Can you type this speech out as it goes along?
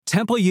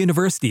Temple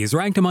University is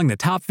ranked among the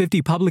top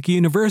 50 public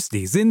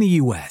universities in the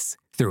U.S.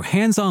 Through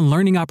hands-on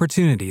learning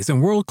opportunities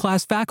and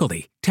world-class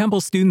faculty,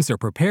 Temple students are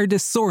prepared to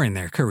soar in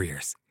their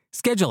careers.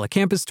 Schedule a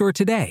campus tour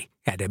today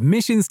at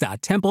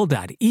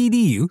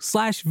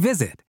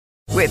admissions.temple.edu/visit.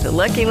 With the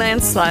Lucky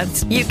Land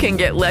Slots, you can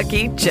get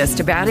lucky just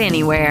about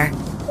anywhere.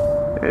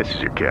 This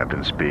is your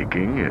captain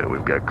speaking.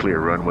 We've got clear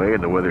runway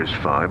and the weather's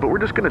fine, but we're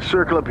just going to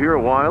circle up here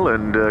a while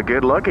and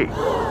get lucky.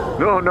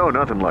 No,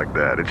 nothing like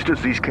that. It's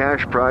just these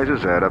cash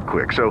prizes add up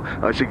quick. So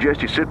I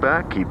suggest you sit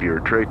back, keep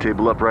your tray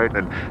table upright,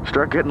 and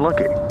start getting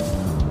lucky.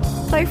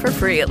 Play for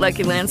free at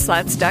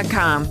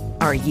LuckyLandSlots.com.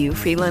 Are you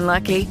feeling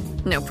lucky?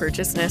 No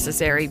purchase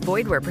necessary.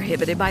 Void where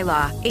prohibited by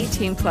law.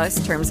 18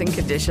 plus terms and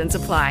conditions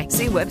apply.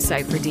 See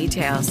website for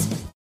details.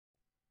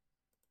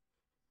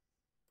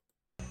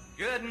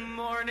 Good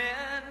morning,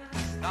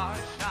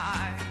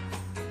 starshine.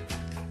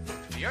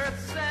 The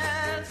earth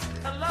says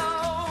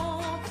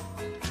hello.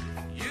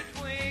 You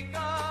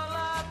twinkle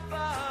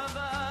above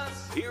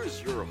us.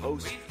 Here's your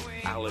host,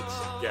 Alex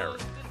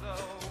Garrett.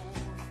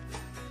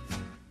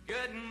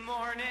 Good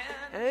morning.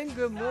 And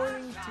good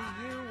morning to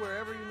you,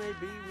 wherever you may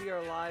be. We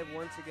are live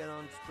once again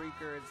on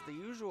Spreaker. It's the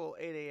usual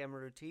 8 a.m.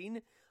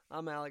 routine.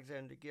 I'm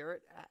Alexander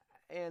Garrett,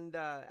 and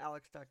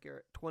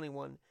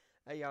alex.garrett21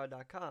 at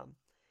yahoo.com.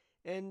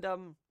 And,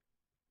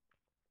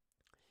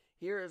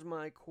 here is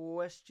my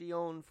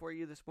question for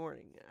you this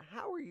morning.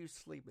 How are you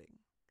sleeping?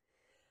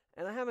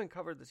 And I haven't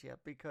covered this yet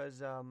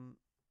because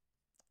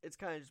it's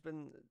kind of just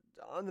been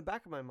on the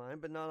back of my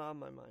mind, but not on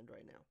my mind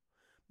right now.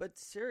 But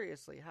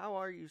seriously, how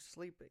are you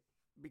sleeping?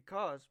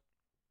 Because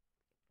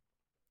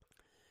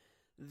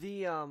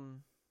the, how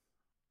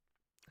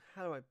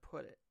do I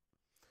put it?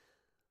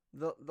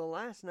 The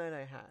last night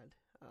I had,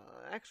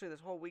 actually this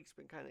whole week's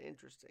been kind of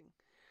interesting.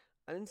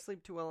 I didn't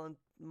sleep too well on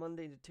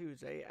Monday to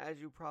Tuesday, as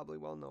you probably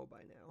well know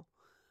by now.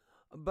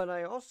 But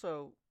I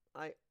also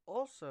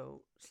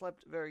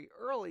slept very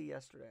early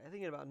yesterday. I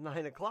think at about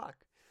 9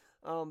 o'clock,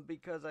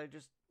 because I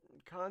just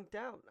conked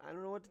out. I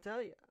don't know what to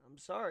tell you. I'm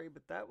sorry,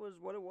 but that was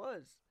what it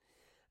was.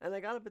 And I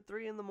got up at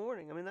 3 in the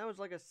morning. I mean, that was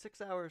like a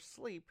 6-hour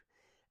sleep.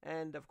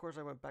 And of course,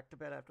 I went back to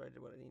bed after I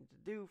did what I needed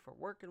to do for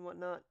work and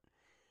whatnot.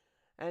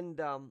 And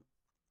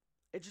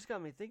it just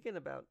got me thinking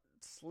about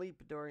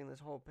sleep during this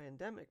whole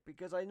pandemic,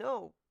 because I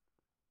know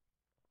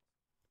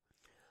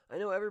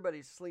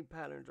everybody's sleep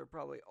patterns are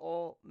probably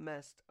all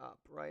messed up,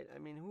 right? I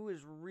mean, who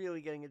is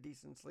really getting a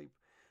decent sleep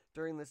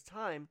during this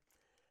time?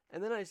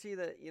 And then I see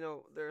that,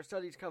 there are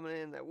studies coming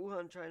in that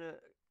Wuhan, China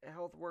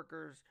health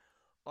workers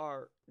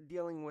are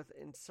dealing with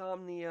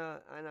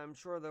insomnia, and I'm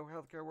sure the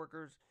healthcare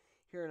workers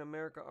here in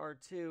America are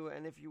too.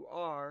 And if you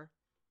are,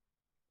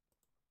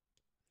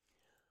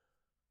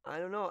 I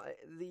don't know,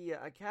 the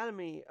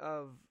Academy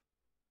of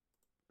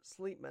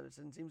Sleep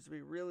Medicine seems to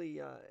be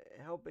really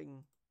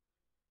helping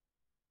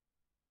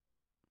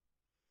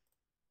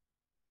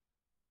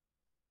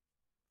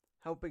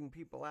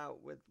people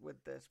out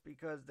with this,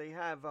 because they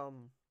have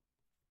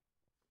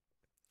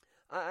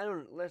I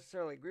don't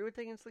necessarily agree with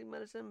taking sleep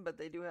medicine, but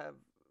they do have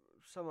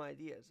some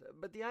ideas.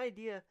 But the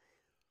idea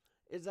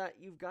is that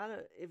you've got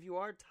to, if you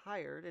are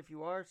tired, if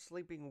you are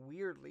sleeping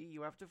weirdly,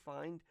 you have to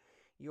find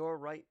your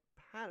right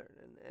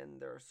pattern,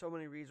 and there are so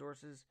many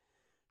resources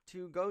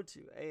to go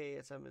to.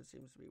 AASM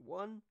seems to be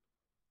one.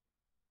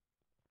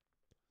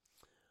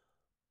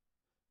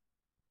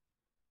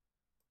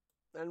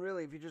 And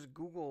really, if you just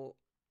Google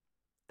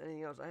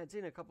anything else, I had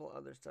seen a couple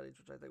other studies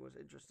which I think was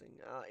interesting.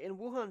 In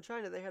Wuhan,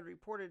 China, they had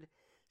reported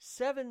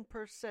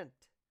 7%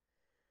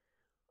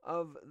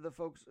 of the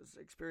folks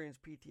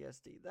experienced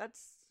PTSD.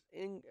 That's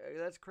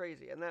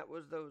crazy, and that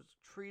was those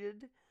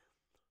treated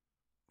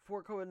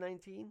for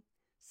COVID-19.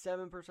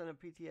 7% of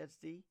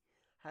PTSD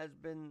has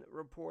been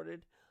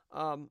reported.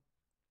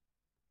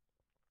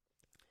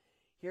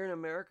 Here in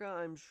America,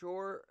 I'm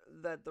sure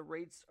that the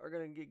rates are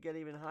going to get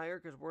even higher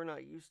because we're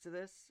not used to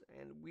this,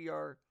 and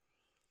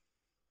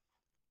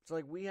it's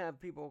like we have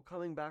people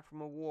coming back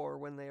from a war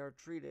when they are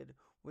treated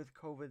with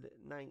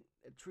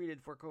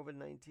treated for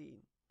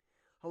COVID-19.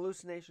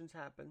 Hallucinations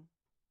happen.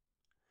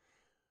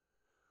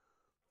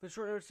 The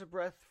shortness of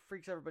breath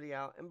freaks everybody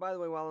out. And by the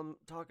way, while I'm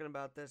talking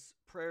about this,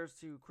 prayers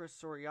to Chris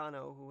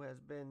Soriano, who has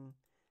been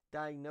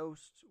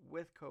diagnosed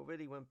with COVID.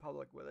 He went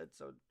public with it.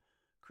 So,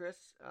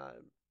 Chris,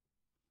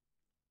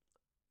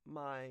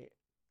 my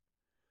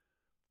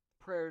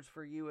prayers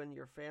for you and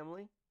your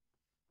family.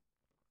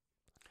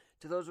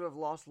 To those who have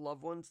lost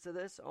loved ones to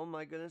this, oh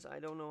my goodness, I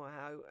don't know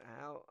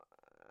how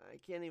I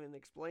can't even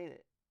explain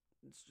it.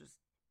 It's just,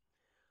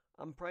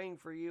 I'm praying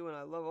for you, and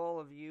I love all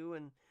of you,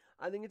 and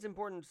I think it's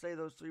important to say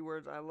those 3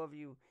 words, I love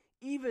you,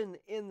 even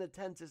in the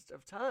tensest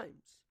of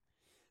times.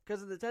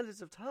 Because in the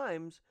tensest of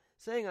times,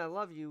 saying I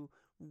love you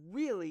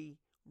really,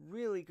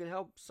 really could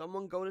help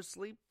someone go to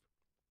sleep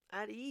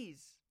at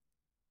ease,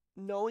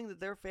 knowing that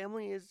their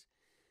family is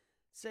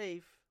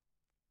safe,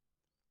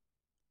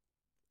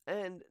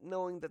 and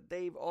knowing that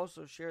they've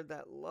also shared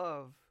that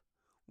love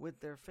with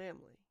their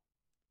family.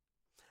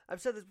 I've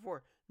said this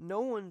before,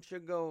 no one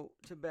should go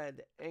to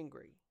bed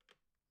angry.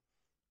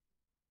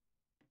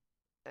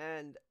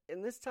 And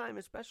in this time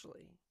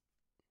especially,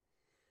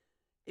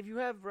 if you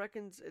have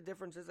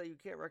differences that you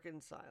can't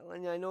reconcile,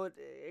 and I know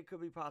it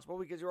could be possible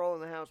because you're all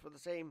in the house for the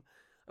same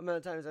amount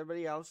of time as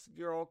everybody else,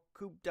 you're all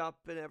cooped up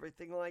and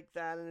everything like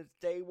that, and it's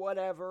day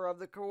whatever of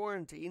the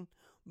quarantine,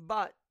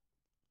 but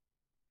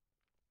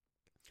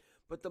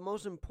the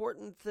most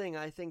important thing,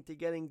 I think, to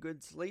getting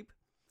good sleep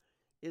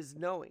is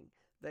knowing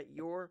that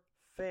your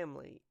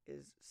family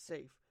is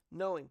safe,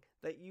 knowing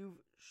that you've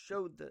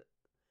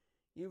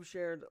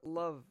shared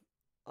love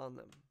on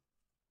them.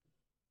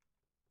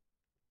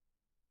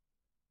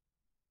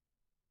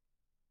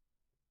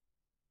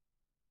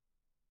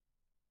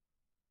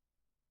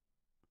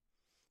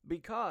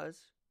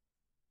 Because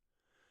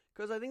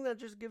I think that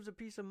just gives a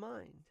peace of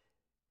mind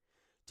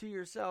to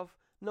yourself,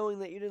 knowing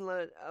that you didn't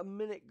let a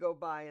minute go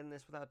by in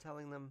this without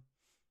telling them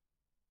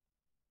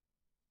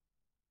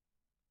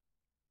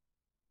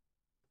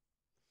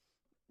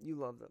you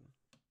love them.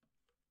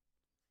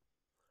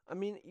 I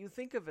mean, you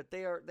think of it,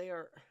 they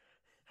are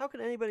how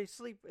can anybody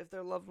sleep if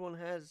their loved one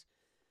has,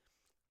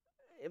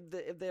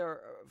 if they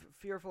are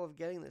fearful of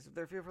getting this, if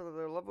they're fearful of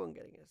their loved one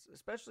getting this,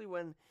 especially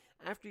when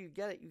after you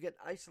get it, you get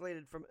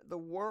isolated from the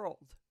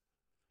world.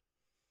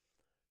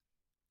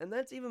 And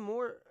that's even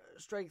more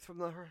strength from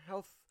the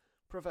health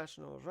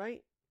professionals,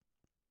 right?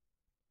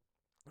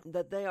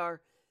 That they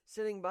are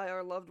sitting by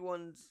our loved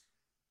ones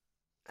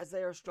as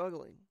they are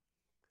struggling.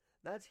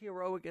 That's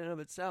heroic in and of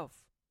itself.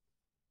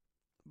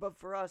 But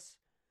for us,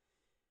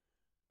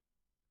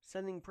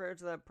 sending prayer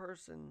to that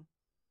person,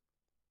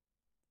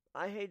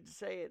 I hate to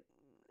say it,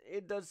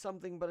 it does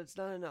something, but it's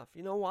not enough.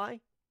 You know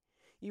why?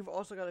 You've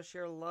also got to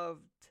share love,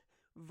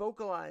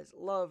 vocalize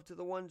love to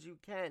the ones you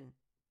can.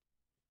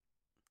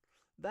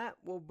 That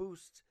will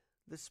boost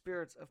the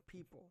spirits of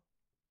people.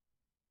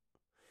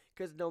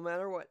 Because no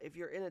matter what, if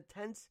you're in a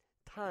tense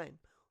time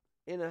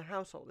in a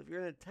household, if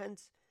you're in a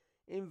tense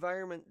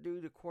environment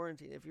due to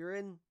quarantine, if you're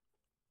in,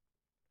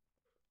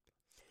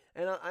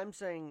 and I'm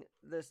saying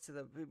this to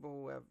the people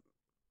who have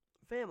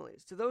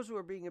families, to those who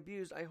are being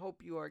abused, I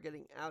hope you are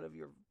getting out of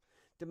your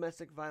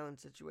domestic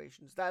violence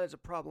situations. That is a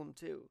problem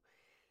too.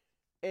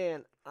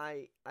 And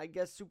I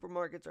guess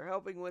supermarkets are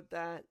helping with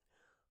that.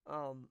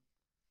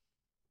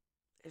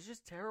 It's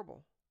just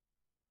terrible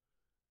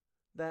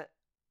that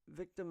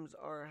victims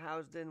are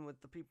housed in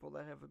with the people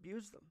that have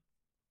abused them.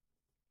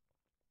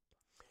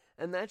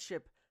 And that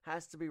ship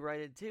has to be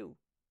righted too.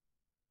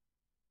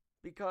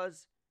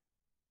 Because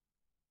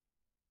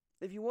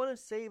if you want to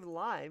save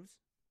lives,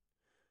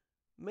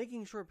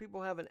 making sure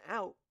people have an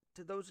out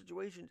to those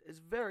situations is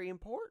very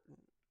important.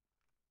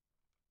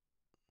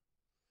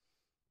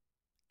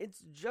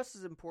 It's just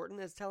as important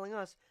as telling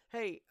us,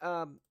 hey,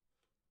 I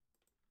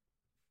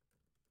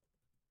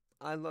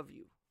love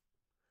you.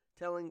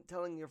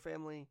 Telling your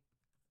family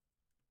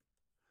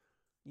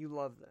you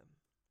love them.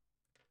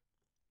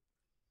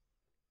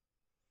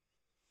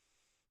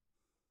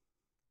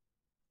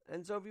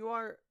 And so if you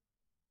are,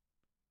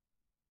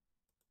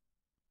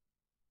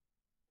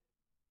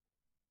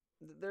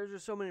 there's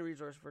just so many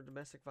resources for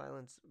domestic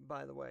violence,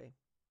 by the way.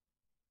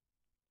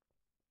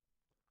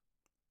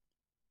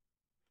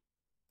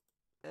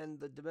 And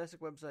the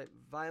domestic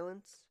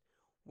violence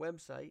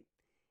website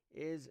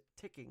is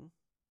ticking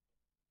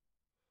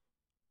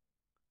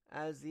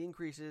as the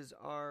increases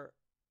are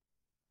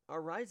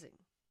rising.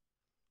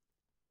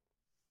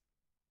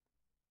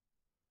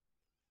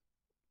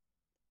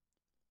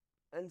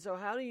 And so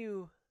how do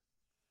you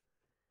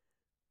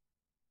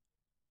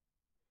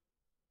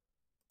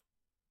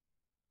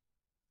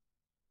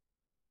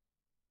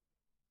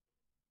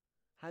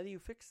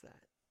fix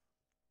that?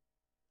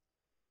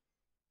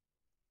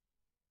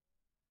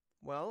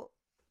 Well,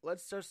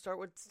 let's just start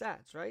with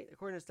stats, right?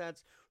 According to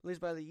stats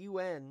released by the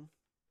UN,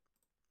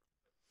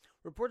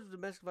 reports of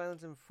domestic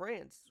violence in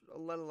France,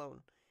 let alone,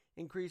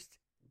 increased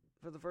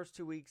for the first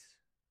 2 weeks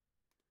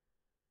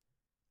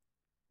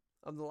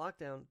of the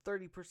lockdown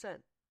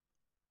 30%.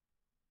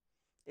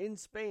 In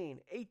Spain,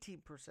 18%.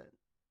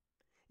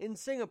 In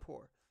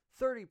Singapore,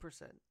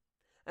 30%.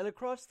 And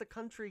across the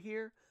country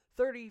here,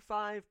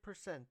 35%.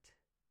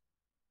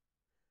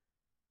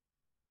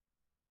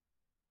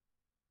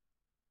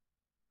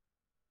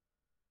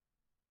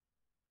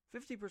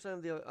 50%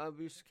 of the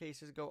abuse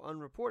cases go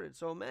unreported,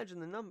 so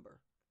imagine the number.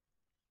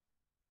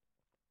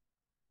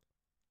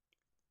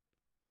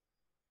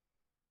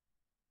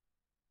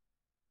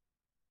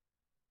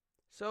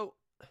 So,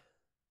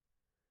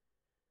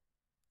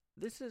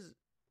 this is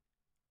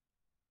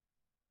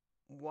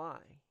why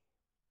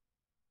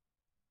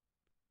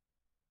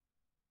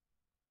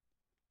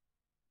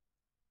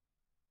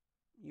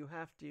you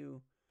have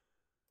to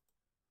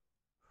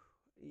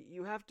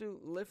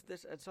lift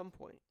this at some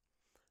point.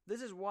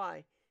 This is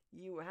why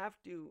you have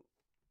to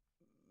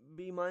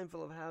be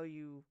mindful of how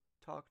you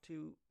talk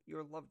to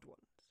your loved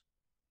ones.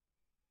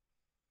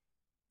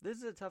 This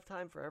is a tough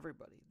time for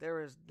everybody.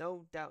 There is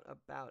no doubt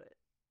about it.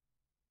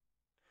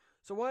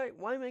 So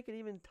why make it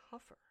even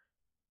tougher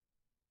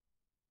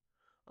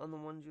on the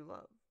ones you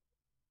love?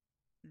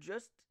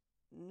 Just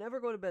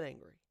never go to bed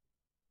angry.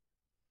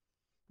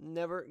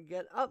 Never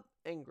get up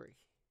angry.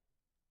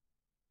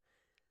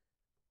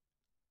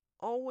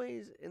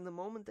 Always, in the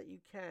moment that you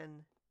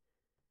can,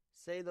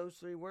 say those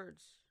 3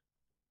 words.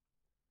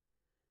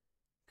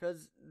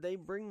 Because they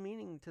bring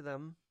meaning to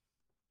them.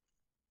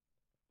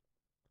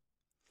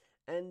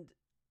 And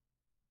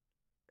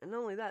not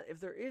only that, if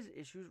there is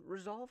issues,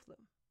 resolve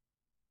them.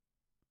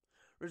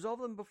 Resolve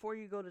them before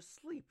you go to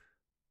sleep.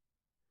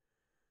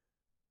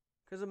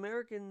 Because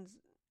Americans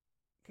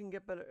can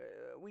get better,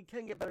 we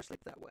can get better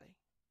sleep that way.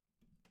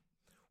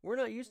 We're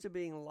not used to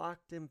being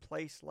locked in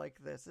place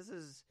like this. This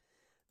is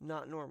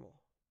not normal.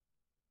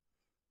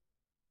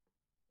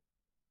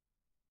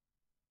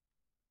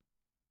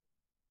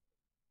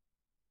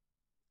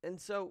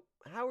 And so,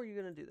 how are you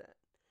going to do that?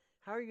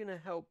 How are you going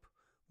to help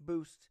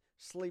boost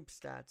sleep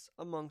stats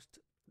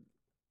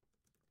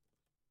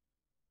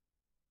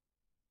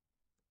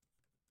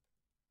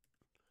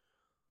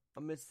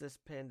amidst this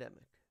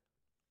pandemic?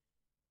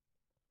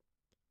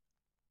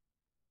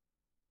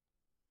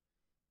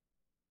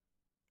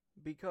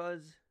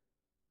 Because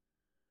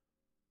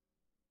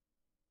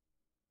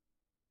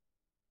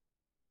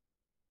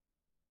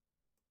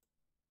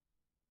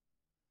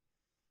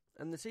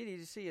and the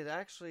CDC has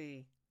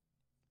actually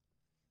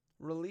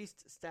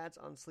released stats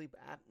on sleep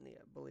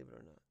apnea, believe it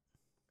or not.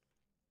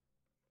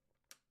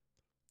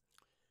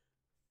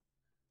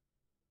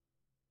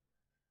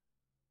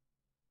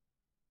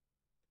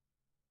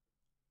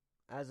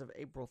 As of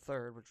April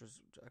 3rd, which was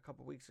a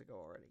couple weeks ago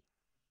already.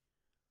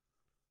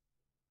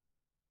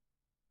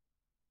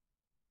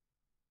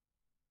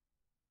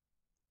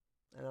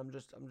 And I'm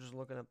just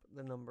looking up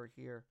the number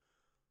here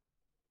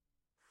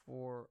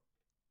for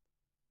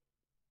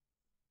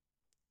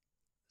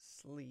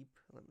sleep.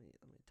 Let me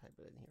type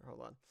it in here.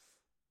 Hold on.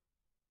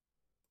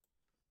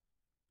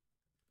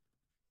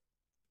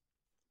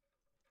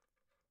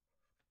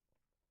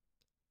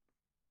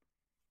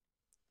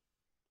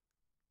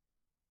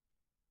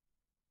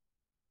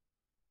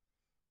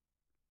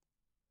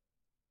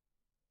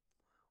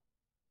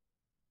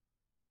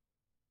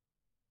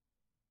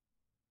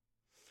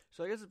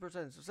 So I guess it's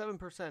percentage. So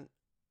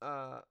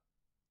 7%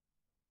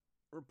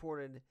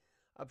 reported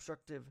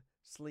obstructive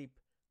sleep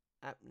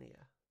apnea.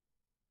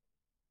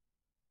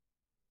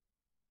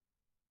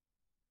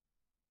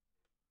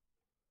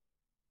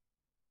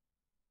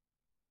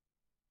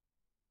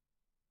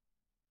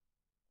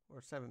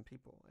 Or 7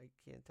 people. I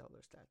can't tell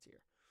their stats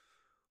here.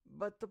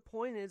 But the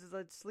point is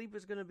that sleep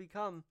is going to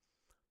become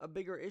a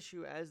bigger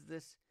issue as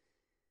this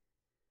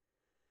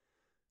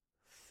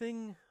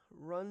thing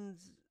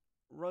runs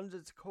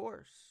its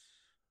course.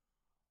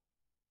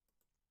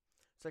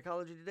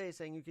 Psychology Today is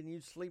saying you can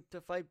use sleep to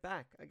fight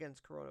back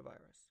against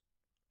coronavirus.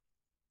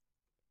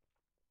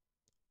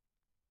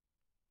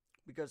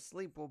 Because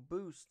sleep will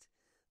boost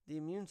the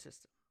immune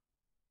system.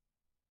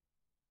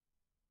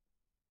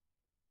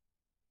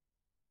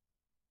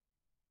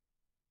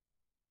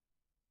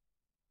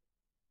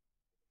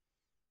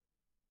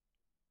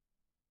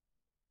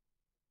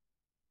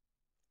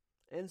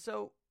 And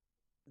so,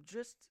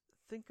 just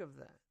think of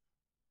that.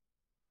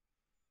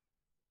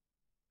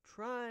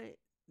 Try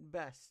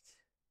best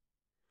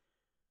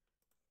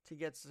to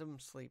get some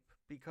sleep,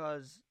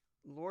 because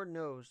Lord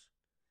knows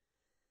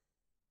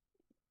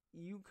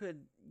you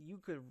could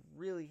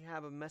really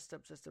have a messed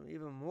up system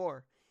even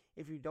more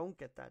if you don't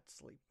get that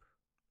sleep.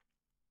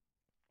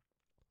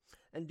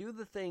 And do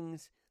the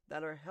things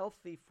that are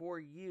healthy for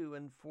you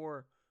and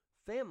for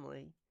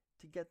family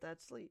to get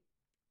that sleep.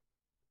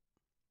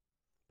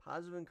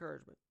 Positive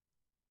encouragement.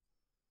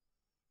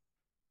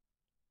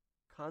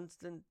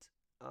 Constant,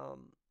 I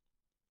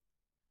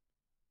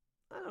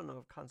don't know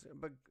if constant,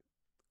 but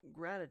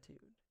gratitude.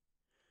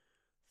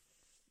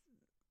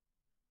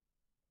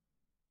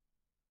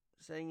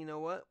 Saying, you know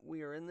what,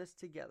 we are in this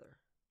together.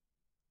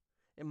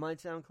 It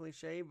might sound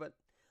cliche, but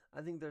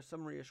I think there's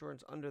some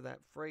reassurance under that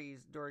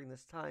phrase during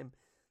this time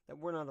that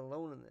we're not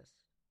alone in this.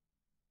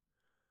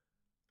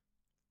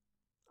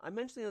 I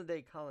mentioned the other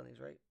day colonies,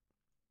 right?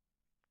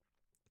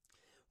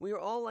 We are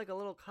all like a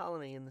little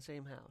colony in the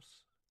same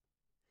house.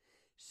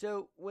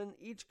 So when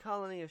each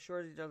colony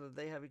assures each other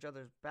they have each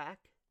other's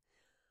back,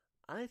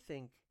 I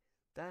think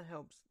that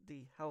helps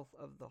the health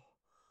of the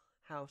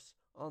house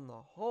on the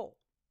whole.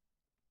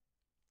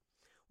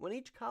 When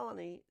each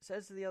colony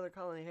says to the other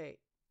colony, hey,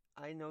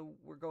 I know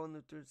we're going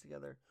through this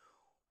together.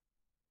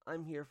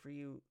 I'm here for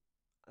you.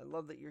 I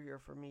love that you're here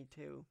for me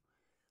too.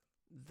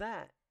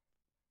 That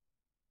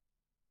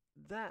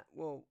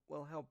will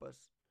help us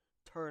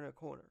turn a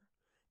corner.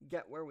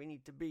 Get where we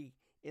need to be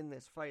in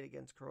this fight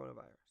against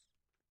coronavirus.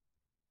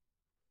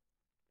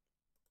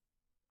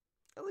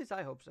 At least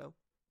I hope so.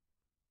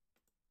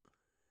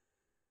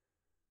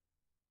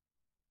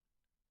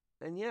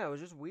 And yeah, it was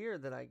just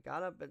weird that I got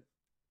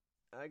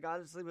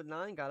to sleep at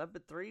 9, got up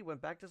at 3,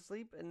 went back to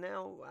sleep, and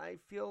now I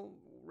feel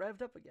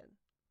revved up again.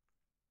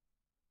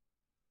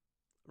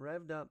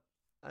 Revved up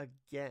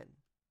again,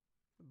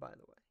 by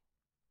the way.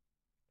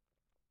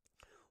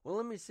 Well,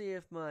 let me see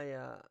if my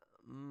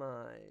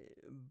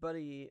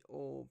buddy,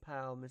 old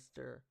pal,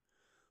 Mr.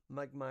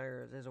 Mike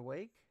Myers is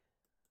awake.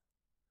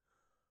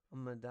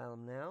 I'm going to dial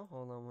him now.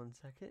 Hold on one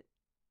second.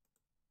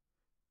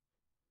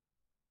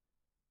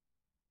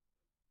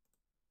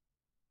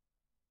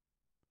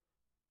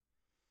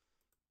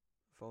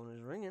 Phone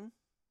is ringing.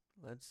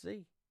 Let's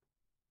see.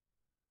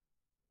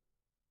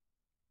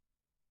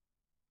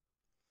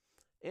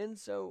 And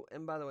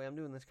by the way, I'm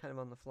doing this kind of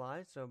on the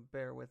fly, so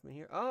bear with me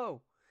here.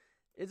 Oh,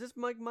 is this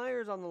Mike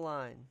Myers on the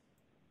line?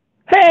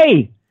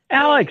 Hey,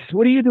 Alex,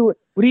 what are you doing?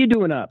 What are you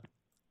doing up?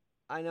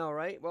 I know,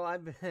 right? Well,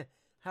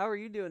 how are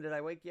you doing? Did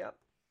I wake you up?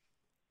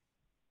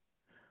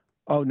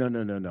 Oh, no.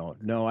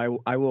 No,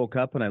 I woke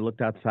up and I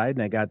looked outside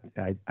and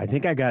I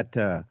think I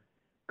got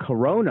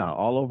Corona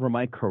all over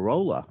my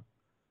Corolla.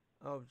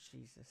 Oh,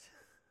 Jesus.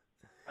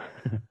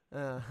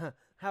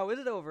 How is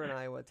it over in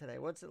Iowa today?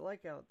 What's it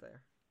like out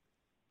there?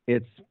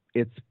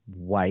 It's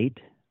white.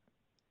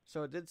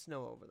 So it did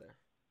snow over there.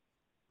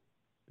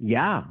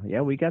 Yeah,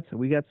 we got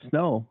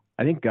snow.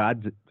 I think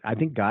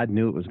God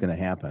knew it was going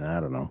to happen. I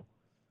don't know.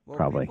 Well,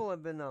 Probably. People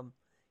have been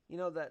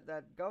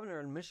that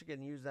governor in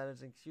Michigan used that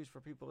as an excuse for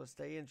people to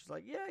stay in. She's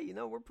like, yeah,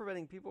 we're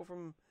preventing people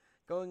from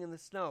going in the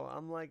snow.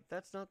 I'm like,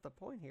 that's not the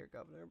point here,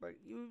 Governor. But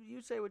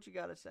you say what you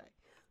got to say.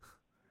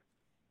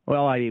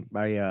 Well, I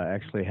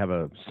actually have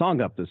a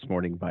song up this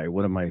morning by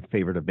one of my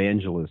favorite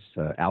evangelists,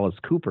 Alice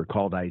Cooper,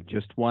 called "I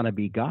Just Want to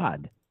Be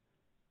God."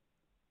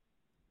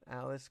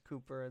 Alice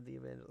Cooper, the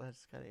evangelist.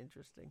 That's kind of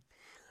interesting.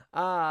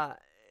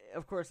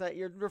 Of course, that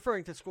you're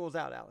referring to "School's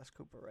Out," Alice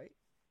Cooper, right?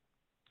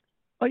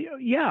 Oh,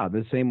 yeah,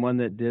 the same one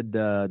that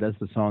does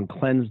the song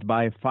 "Cleansed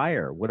by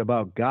Fire." What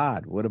about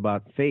God? What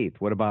about faith?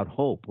 What about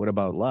hope? What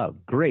about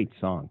love? Great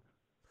song.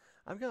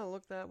 I'm gonna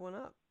look that one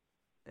up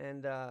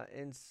and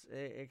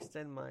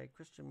extend my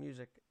Christian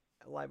music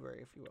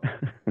library, if you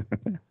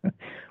will.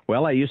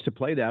 Well, I used to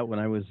play that when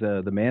I was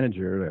the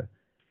manager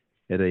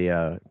at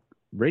a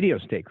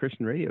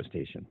Christian radio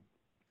station.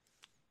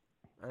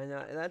 I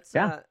know that's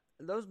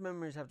those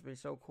memories have to be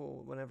so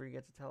cool. Whenever you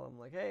get to tell them,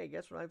 like, "Hey,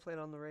 guess what I played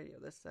on the radio?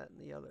 This, that, and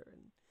the other."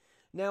 And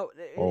now,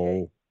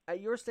 at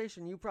your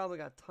station, you probably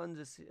got tons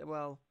of.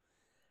 Well,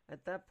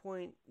 at that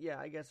point, yeah,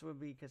 I guess it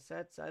would be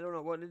cassettes. I don't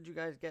know. What did you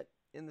guys get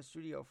in the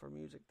studio for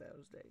music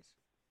those days?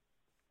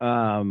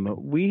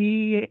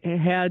 We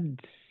had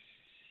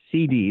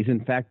CDs.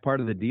 In fact, part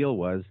of the deal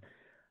was,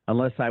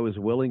 unless I was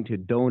willing to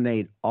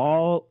donate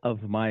all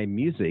of my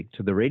music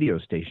to the radio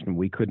station,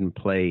 we couldn't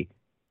play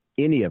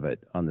any of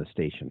it on the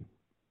station.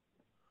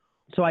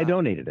 So I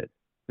donated it,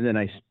 and then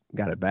I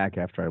got it back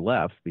after I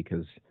left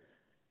because,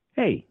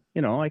 hey,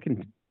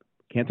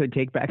 can't I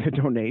take back a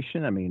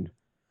donation? I mean,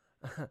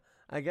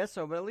 I guess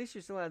so, but at least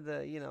you still had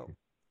the,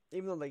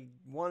 even though they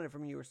wanted it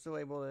from you, you were still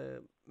able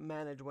to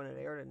manage when it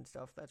aired and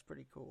stuff. That's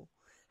pretty cool.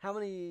 How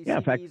many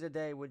CDs a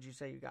day would you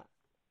say you got?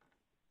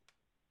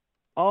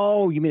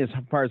 Oh, you mean as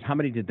far as how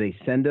many did they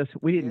send us?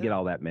 We didn't get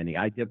all that many.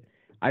 I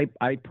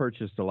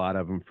purchased a lot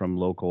of them from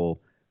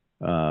local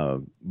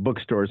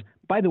bookstores.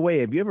 By the way,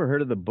 have you ever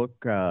heard of the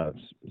book,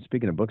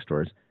 speaking of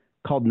bookstores,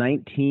 called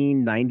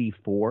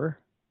 1994?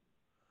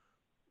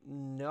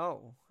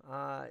 No.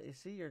 You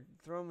see, you're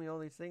throwing me all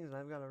these things, and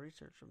I've got to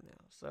research them now.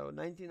 So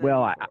 1994.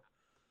 Well,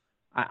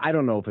 I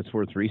don't know if it's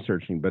worth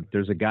researching, but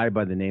there's a guy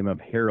by the name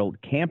of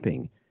Harold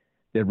Camping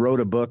that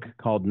wrote a book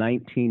called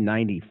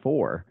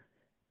 1994,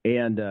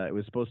 and it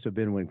was supposed to have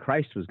been when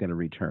Christ was going to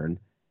return.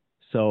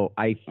 So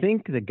I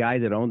think the guy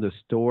that owned the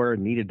store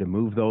needed to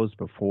move those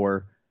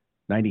before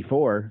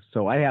 94.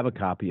 So I have a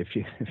copy if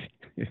you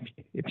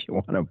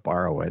want to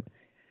borrow it.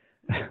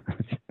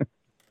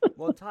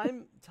 Well,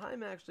 Time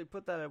actually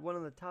put that at one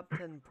of the top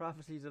 10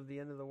 prophecies of the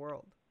end of the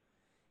world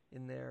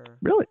in their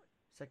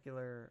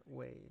secular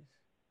ways.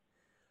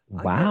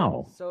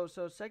 Wow. So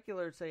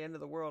secular say end of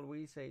the world,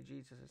 we say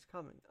Jesus is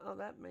coming. Oh,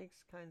 that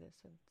makes kind of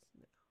sense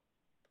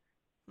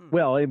now.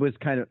 Well, it was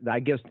kind of, I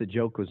guess the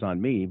joke was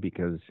on me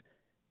because,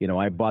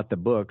 I bought the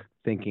book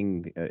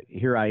thinking,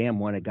 here I am,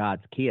 one of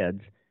God's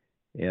kids,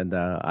 and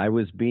I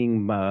was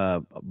being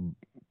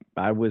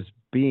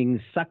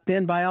sucked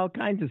in by all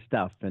kinds of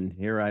stuff, and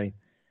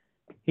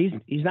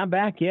he's not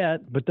back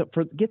yet. But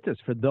get this,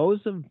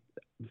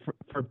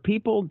 for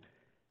people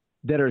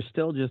that are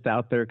still just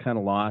out there kind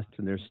of lost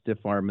and they're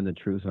stiff-arming the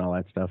truth and all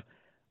that stuff,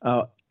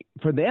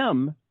 for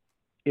them,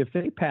 if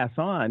they pass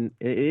on,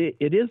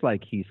 it is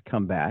like he's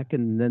come back,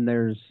 and then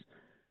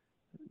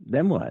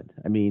what?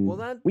 I mean,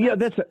 I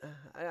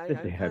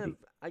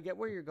get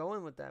where you're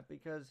going with that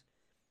because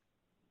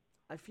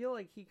I feel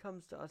like he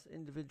comes to us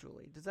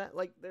individually. Does that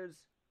there's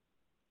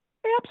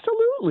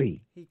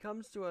absolutely he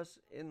comes to us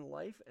in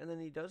life, and then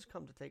he does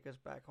come to take us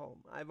back home.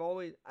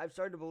 I've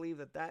started to believe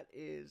that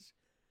is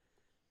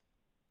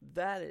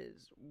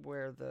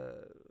where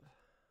the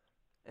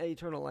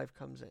eternal life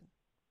comes in.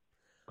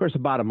 Of course, the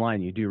bottom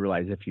line, you do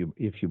realize if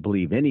you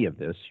believe any of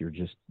this, you're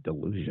just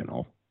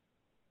delusional.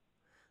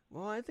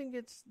 Well, I think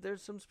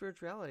there's some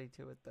spirituality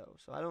to it, though,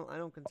 so I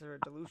don't consider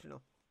it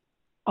delusional.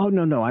 Oh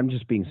no, I'm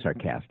just being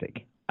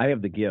sarcastic. I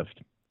have the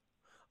gift.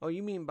 Oh,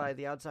 you mean by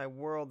the outside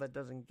world that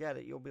doesn't get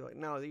it? You'll be like,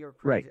 no, you're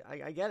crazy.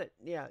 Right. I get it.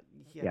 Yeah.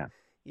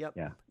 Yep.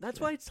 Yeah. That's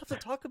why it's tough to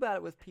talk about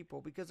it with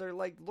people because they're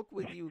like, look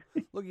at you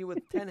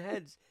with 10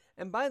 heads.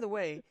 And by the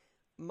way,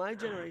 my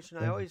generation,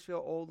 I always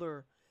feel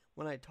older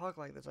when I talk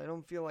like this. I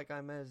don't feel like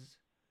I'm as,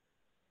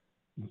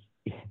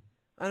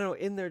 I don't know,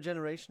 in their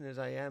generation as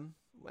I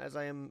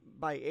am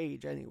by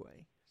age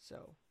anyway.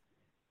 So.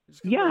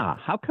 Yeah.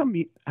 How come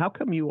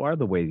you are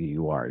the way that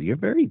you are? You're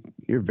very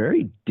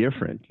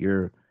different.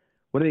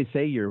 What do they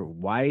say? You're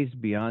wise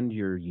beyond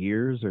your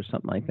years, or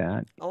something like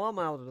that. Oh, I'm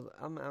out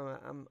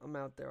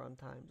there on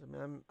times. I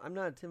mean, I'm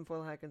not a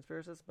tinfoil hat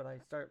conspiracist, but I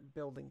start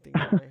building things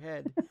in my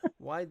head.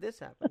 Why'd this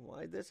happen?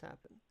 Why'd this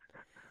happen?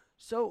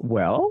 So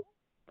well,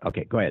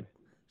 okay, go ahead.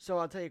 So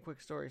I'll tell you a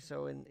quick story.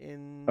 So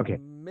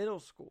in middle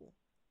school,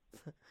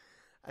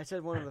 I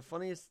said one of the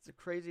funniest, the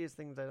craziest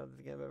things I don't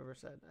think I've ever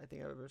said.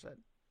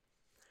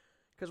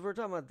 Because we're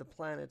talking about the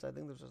planets. I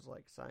think this was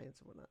like science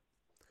and whatnot.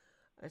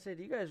 I said,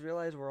 do you guys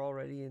realize we're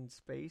already in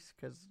space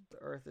because the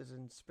Earth is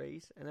in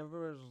space? And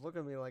everyone was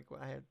looking at me like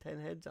I had 10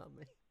 heads on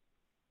me.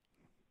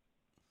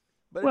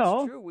 But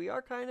it's true. We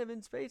are kind of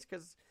in space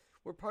because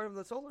we're part of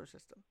the solar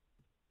system.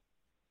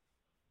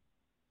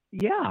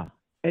 Yeah.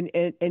 And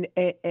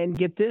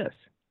get this.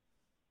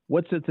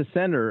 What's at the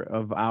center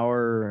of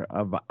our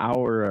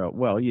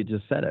well, you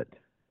just said it.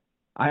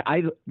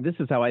 This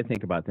is how I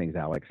think about things,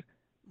 Alex.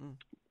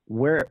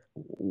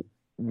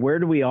 Where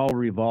do we all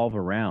revolve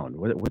around?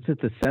 What's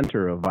at the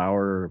center of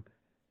our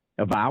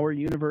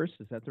universe?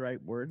 Is that the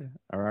right word?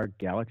 Or our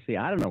galaxy?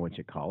 I don't know what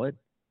you call it.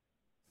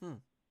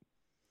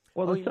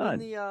 Well, the sun.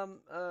 Mean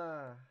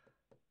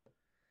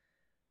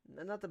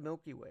not the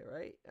Milky Way,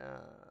 right?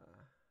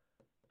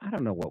 I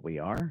don't know what we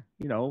are.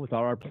 With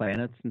all our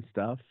planets and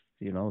stuff.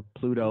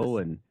 Pluto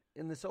and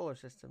in the solar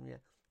system, yeah.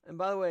 And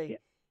by the way,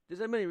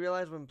 does anybody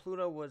realize when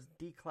Pluto was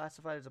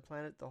declassified as a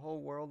planet, the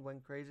whole world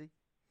went crazy?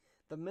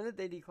 The minute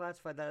they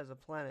declassified that as a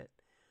planet,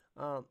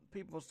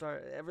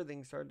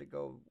 everything started to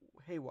go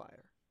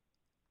haywire.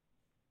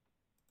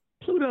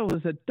 Pluto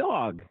is a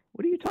dog.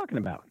 What are you talking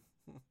about?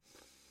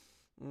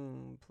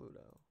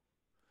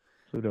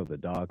 Pluto the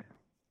dog.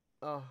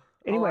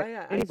 Anyway,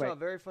 I saw a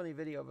very funny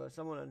video of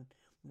someone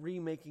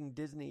remaking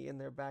Disney in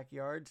their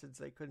backyard since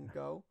they couldn't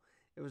go.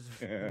 It was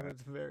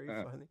very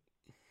funny.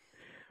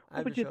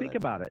 Well, but you think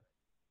about it.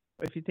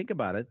 If you think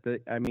about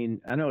it, I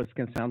know it's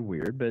going to sound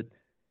weird, but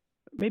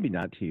maybe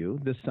not to you.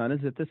 The sun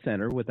is at the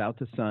center. Without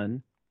the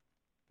sun,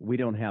 we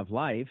don't have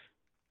life.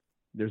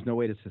 There's no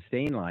way to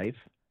sustain life.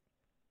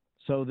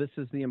 So this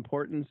is the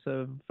importance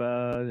of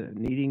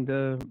needing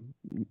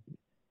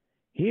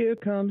here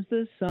comes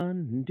the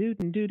sun,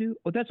 doo-doo-doo-doo.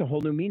 Oh, that's a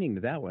whole new meaning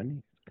to that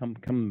one.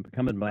 Coming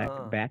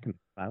back in the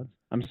clouds.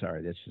 I'm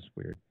sorry, that's just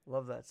weird.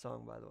 Love that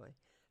song, by the way.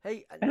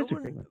 Hey,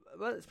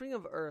 speaking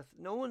of Earth,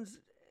 no one's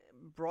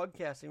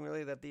broadcasting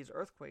really that these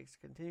earthquakes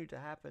continue to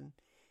happen.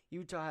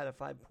 Utah had a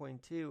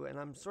 5.2, and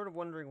I'm sort of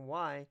wondering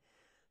why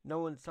no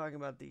one's talking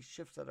about these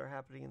shifts that are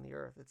happening in the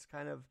Earth. It's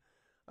kind of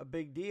a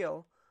big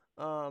deal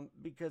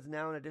because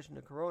now, in addition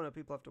to Corona,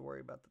 people have to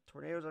worry about the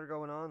tornadoes that are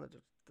going on,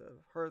 the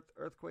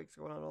earthquakes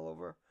going on all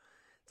over.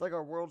 It's like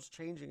our world's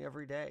changing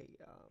every day,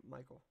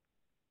 Michael.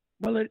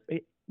 Well,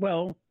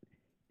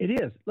 it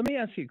is. Let me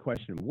ask you a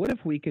question. What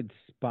if we could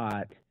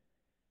spot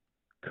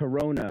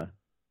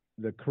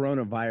the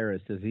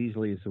coronavirus, as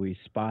easily as we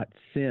spot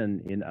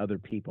sin in other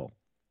people?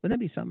 Wouldn't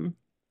that be something?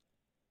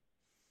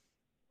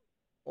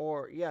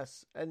 Or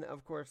yes, and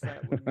of course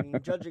that would mean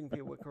judging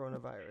people with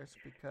coronavirus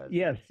because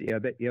yes,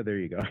 there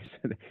you go.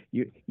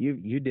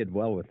 you did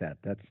well with that.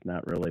 That's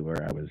not really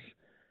where I was.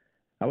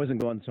 I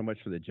wasn't going so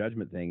much for the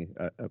judgment thing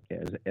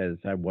as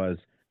I was,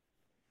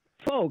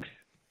 folks.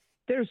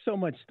 There's so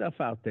much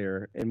stuff out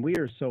there, and we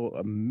are so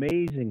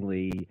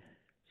amazingly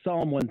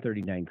Psalm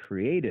 139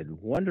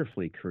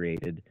 wonderfully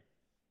created,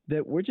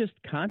 that we're just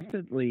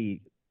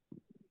constantly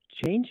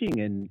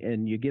changing,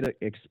 and you get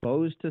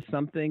exposed to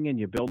something, and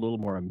you build a little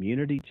more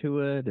immunity to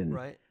it. And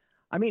right.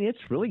 I mean, it's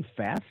really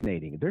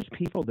fascinating. There's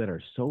people that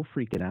are so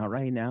freaking out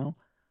right now,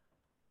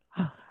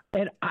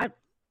 and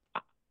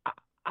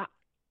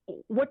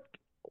what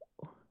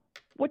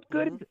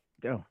good?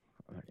 Oh,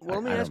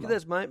 well, let me ask you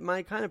this.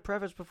 My kind of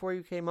preface before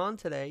you came on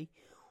today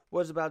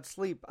was about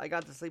sleep. I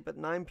got to sleep at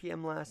 9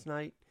 p.m. last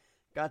night.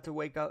 Got to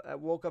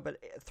woke up at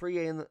 3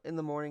 a.m. in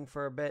the morning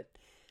for a bit.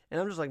 And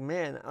I'm just like,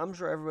 man, I'm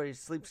sure everybody's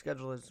sleep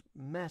schedule is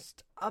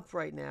messed up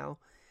right now.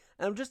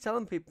 And I'm just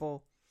telling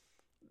people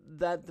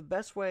that the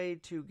best way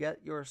to get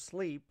your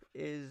sleep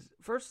is,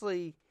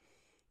 firstly,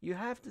 you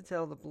have to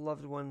tell the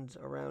beloved ones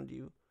around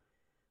you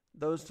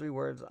those 3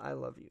 words, I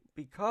love you.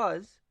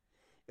 Because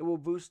it will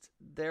boost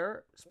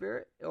their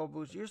spirit. It will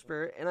boost your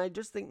spirit. And I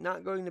just think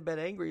not going to bed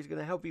angry is going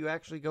to help you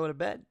actually go to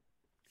bed.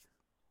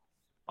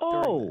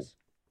 Oh,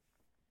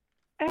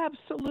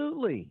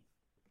 absolutely.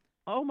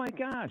 Oh, my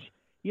gosh.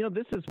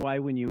 This is why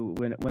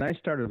when I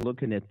started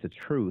looking at the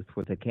truth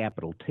with a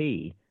capital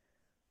T,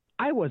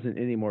 I wasn't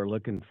anymore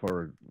looking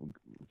for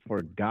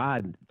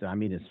God. I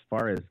mean, as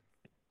far as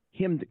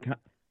him to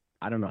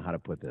I don't know how to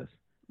put this.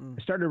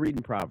 I started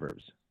reading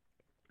Proverbs.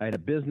 I had a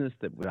business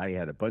that I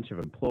had a bunch of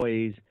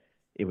employees.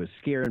 It was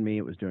scaring me.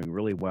 It was doing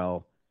really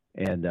well.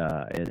 And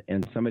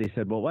somebody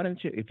said, well, why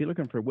don't you, if you're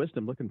looking for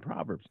wisdom, look in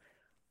Proverbs.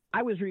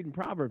 I was reading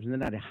Proverbs, and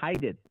then I'd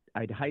hide it.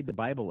 I'd hide the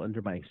Bible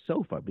under my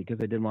sofa because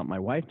I didn't want my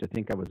wife to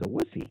think I was a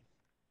wussy.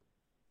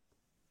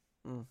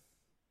 Mm.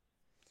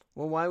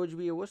 Well, why would you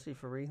be a wussy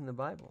for reading the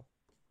Bible?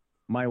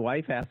 My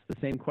wife asked the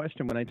same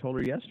question when I told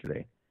her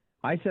yesterday.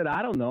 I said,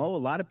 I don't know. A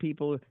lot of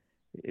people,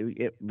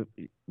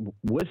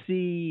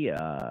 wussy,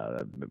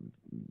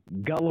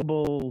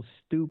 gullible,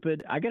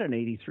 stupid. I got an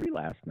 83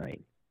 last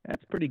night.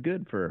 That's pretty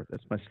good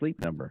that's my sleep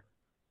number.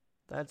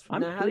 Now,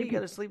 how do you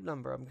get a sleep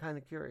number? I'm kind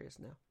of curious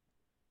now.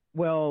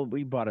 Well,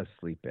 we bought a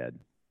sleep bed,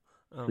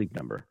 sleep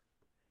number.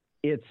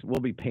 We'll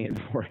be paying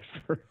for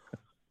it.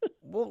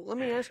 Well, let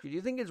me ask you, do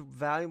you think it's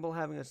valuable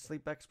having a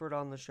sleep expert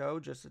on the show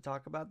just to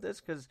talk about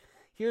this? Because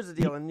here's the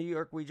deal. In New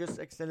York, we just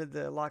extended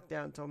the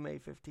lockdown until May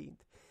 15th.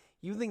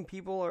 You think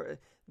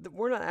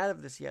we're not out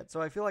of this yet,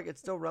 so I feel like it's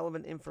still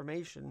relevant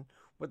information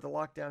with the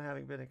lockdown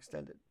having been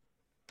extended.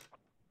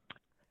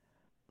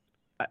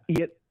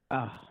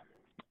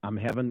 I'm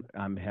having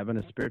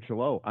a spiritual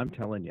low. I'm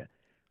telling you,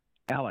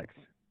 Alex.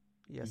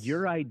 Yes.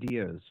 Your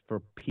ideas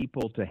for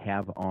people to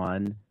have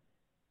on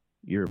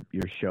your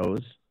shows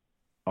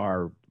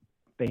are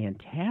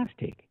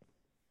fantastic.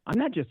 I'm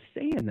not just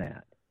saying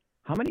that.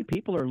 How many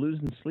people are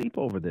losing sleep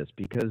over this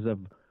because of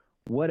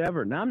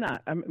whatever? Now,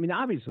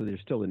 obviously there's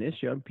still an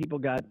issue.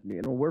 People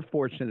we're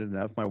fortunate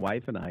enough, my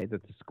wife and I,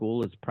 that the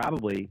school's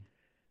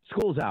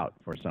out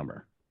for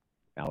summer,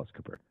 Alice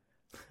Cooper.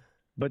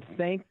 But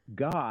thank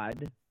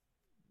God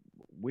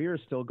we're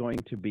still going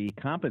to be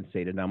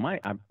compensated. Now,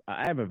 I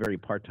have a very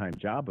part-time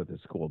job with the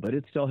school, but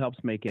it still helps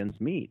make ends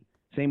meet.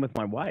 Same with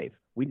my wife.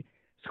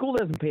 School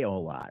doesn't pay a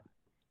whole lot.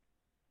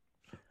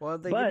 Well,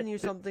 have they given you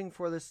something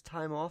for this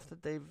time off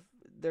that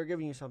they're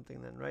giving you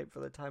something then, right, for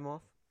the time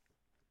off?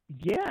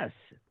 Yes,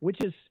 which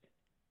is,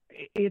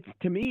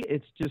 to me,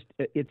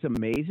 it's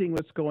amazing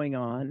what's going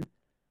on.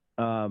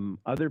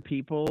 Other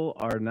people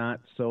are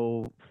not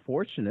so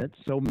fortunate,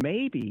 so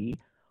maybe,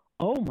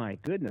 oh my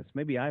goodness,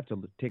 maybe I have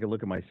to take a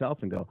look at myself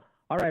and go,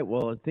 all right,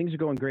 well, things are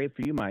going great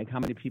for you, Mike. How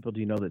many people do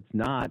you know that's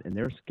not, and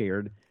they're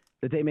scared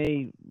that they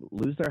may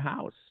lose their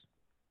house?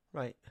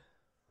 Right.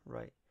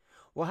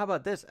 Well, how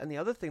about this? And the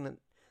other thing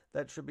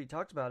that should be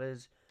talked about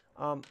is,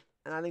 and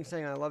I think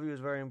saying I love you is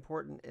very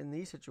important in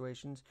these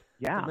situations.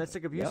 Yeah.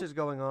 Domestic abuse is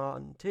going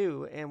on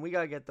too, and we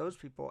got to get those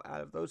people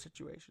out of those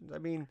situations. I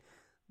mean,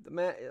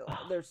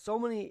 there's so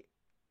many.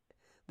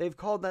 They've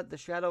called that the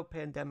shadow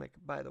pandemic,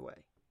 by the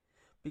way,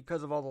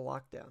 because of all the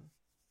lockdown.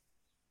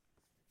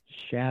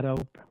 Shadow,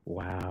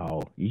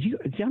 wow!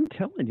 I'm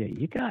telling you,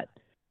 you got.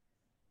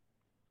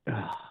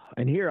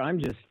 And here I'm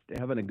just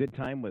having a good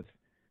time with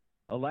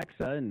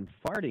Alexa and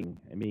farting.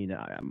 I mean,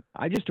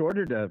 I just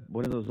ordered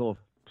one of those little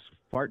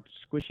fart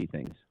squishy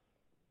things.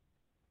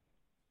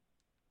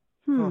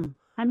 I'm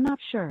not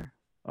sure.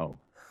 Oh,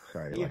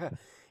 sorry, Alexa. Yeah,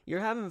 you're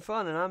having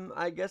fun, and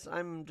I guess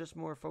I'm just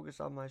more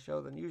focused on my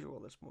show than usual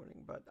this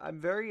morning. But I'm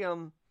very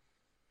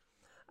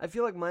I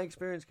feel like my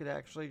experience could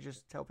actually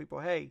just tell people,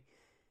 hey,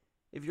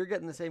 if you're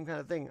getting the same kind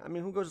of thing, I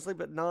mean, who goes to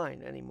sleep at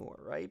 9 anymore,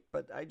 right?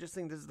 But I just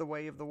think this is the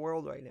way of the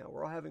world right now.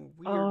 We're all having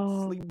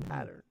weird sleep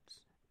patterns.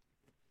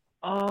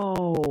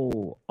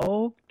 Oh,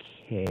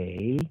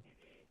 okay.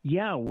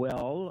 Yeah,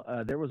 well,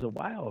 there was a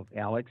while,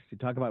 Alex, to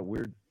talk about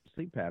weird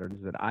sleep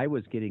patterns that I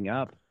was getting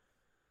up.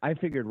 I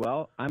figured,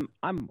 well,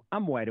 I'm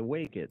wide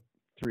awake at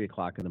 3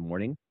 o'clock in the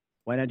morning.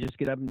 Why not just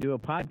get up and do a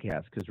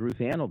podcast? Because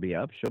Ruth Ann will be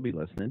up; she'll be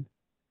listening.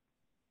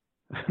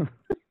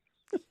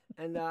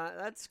 And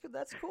that's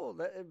cool.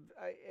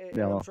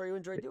 I'm sure you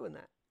enjoy doing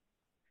that.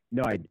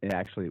 No, it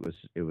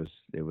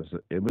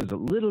was a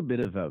little bit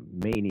of a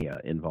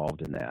mania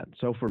involved in that.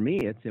 So for me,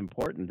 it's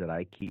important that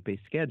I keep a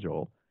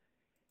schedule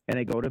and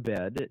I go to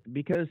bed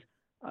because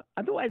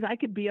otherwise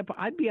I'd be up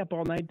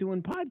all night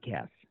doing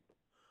podcasts.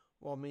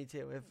 Well, me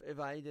too. If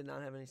I did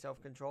not have any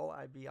self-control,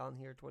 I'd be on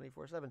here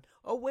 24/7.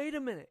 Oh, wait a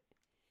minute.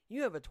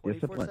 You have a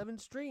 24/7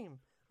 stream.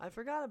 I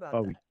forgot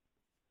about that.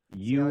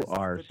 You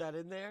are put that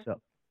in there.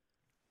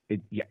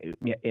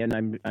 And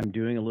I'm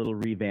doing a little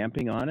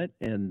revamping on it,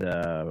 and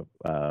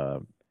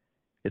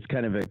it's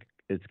kind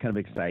of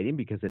exciting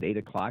because at 8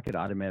 o'clock it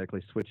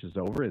automatically switches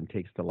over and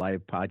takes the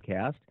live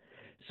podcast.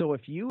 So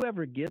if you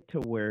ever get to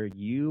where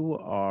you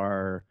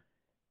are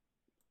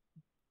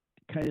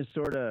kind of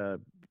sort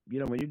of,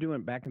 when you're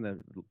doing back in the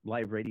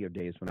live radio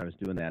days when I was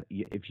doing that,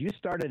 if you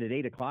started at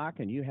 8 o'clock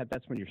and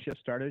that's when your shift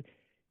started,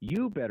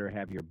 you better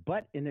have your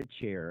butt in a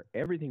chair,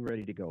 everything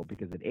ready to go,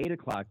 because at 8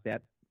 o'clock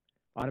that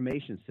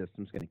automation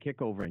system's going to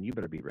kick over, and you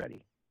better be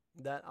ready.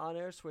 That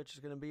on-air switch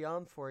is going to be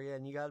on for you,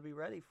 and you got to be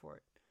ready for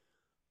it.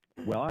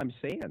 Well, I'm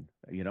saying,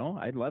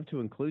 I'd love to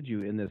include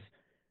you in this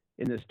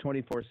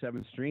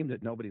 24/7 stream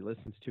that nobody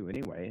listens to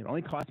anyway. It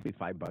only costs me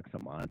 $5 a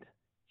month.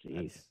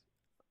 Jeez,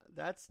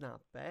 that's not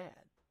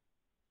bad.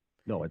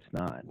 No, it's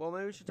not. Well,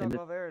 maybe we should talk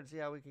off air and see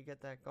how we could get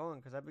that going,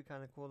 because that'd be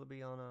kind of cool to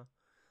be on a.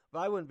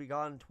 But I wouldn't be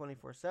gone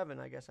 24/7.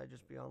 I guess I'd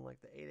just be on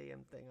like the 8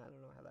 a.m. thing. I don't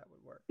know how that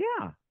would work.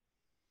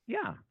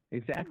 Yeah,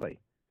 exactly.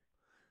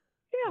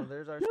 Yeah, Well,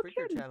 there's our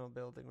Spreaker channel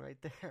building right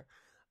there.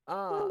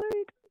 Well, there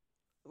you go.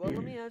 Well,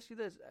 let me ask you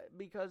this,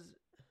 because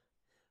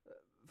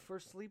for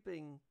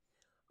sleeping,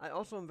 I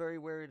also am very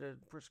wary to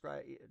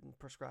prescribe.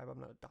 I'm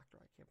not a doctor.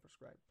 I can't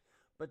prescribe.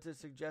 But to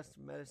suggest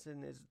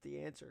medicine is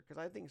the answer, because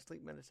I think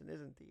sleep medicine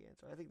isn't the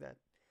answer. I think that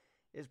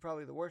is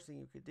probably the worst thing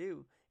you could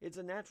do. It's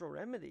a natural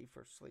remedy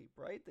for sleep,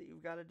 right? That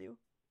you've got to do.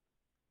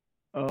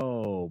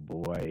 Oh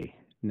boy.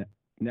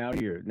 Now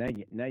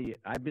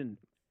I've been.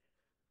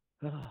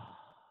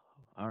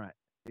 All right.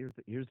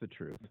 Here's the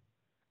truth.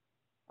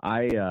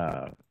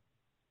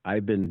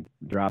 I've been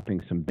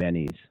dropping some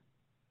bennies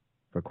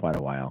for quite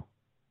a while.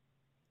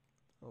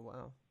 Oh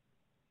wow.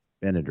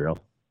 Benadryl.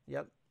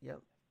 Yep.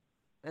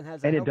 And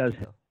has that And it helped does.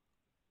 you, though?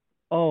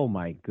 Oh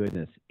my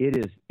goodness, it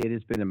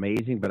has been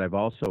amazing. But I've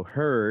also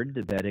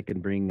heard that it can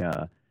bring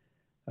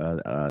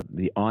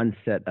the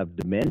onset of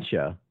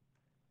dementia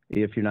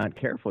if you're not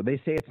careful. They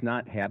say it's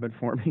not habit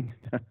forming.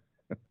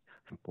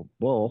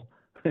 Bull.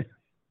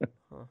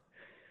 Huh.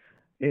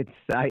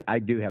 I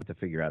do have to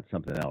figure out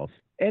something else.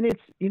 And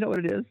it's, you know what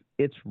it is?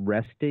 It's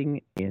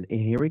resting in,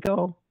 and here we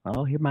go.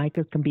 Oh, here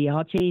Micah can be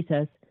all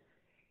Jesus.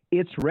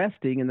 It's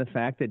resting in the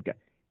fact that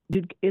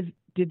is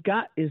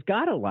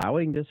God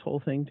allowing this whole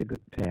thing to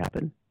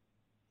happen?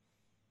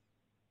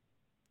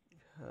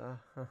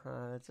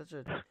 It's such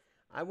a.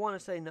 I want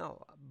to say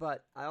no,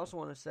 but I also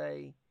want to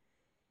say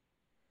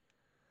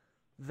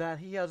that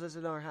He has us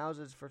in our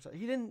houses for.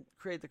 He didn't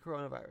create the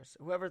coronavirus.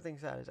 Whoever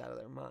thinks that is out of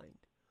their mind.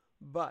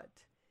 But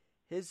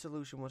His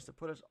solution was to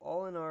put us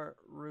all in our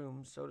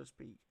rooms, so to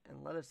speak,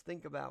 and let us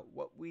think about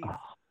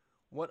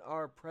what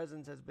our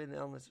presence has been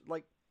on this,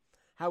 like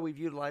how we've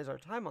utilized our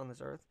time on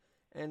this earth,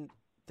 and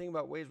think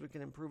about ways we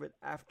can improve it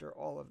after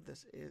all of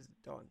this is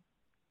done.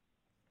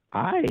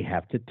 I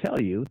have to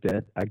tell you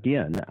that,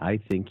 again, I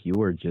think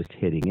you are just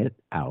hitting it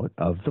out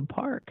of the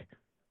park.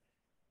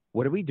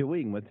 What are we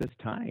doing with this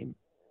time?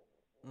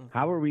 Mm-hmm.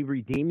 How are we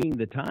redeeming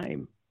the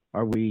time?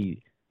 Are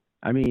we,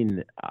 I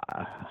don't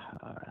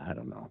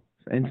know.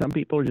 And some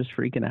people are just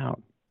freaking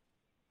out.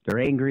 They're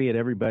angry at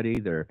everybody.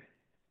 They're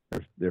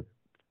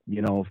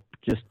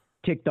just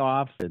ticked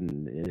off,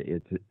 and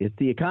it's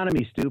the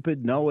economy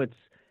stupid. No, it's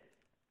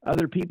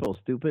other people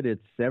stupid.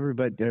 It's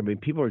everybody. I mean,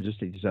 people are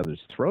just at each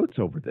other's throats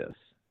over this.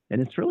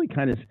 And it's really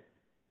kind of,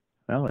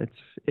 well,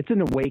 it's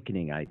an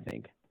awakening, I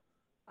think.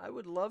 I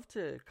would love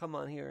to come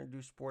on here and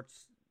do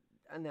sports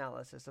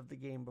analysis of the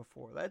game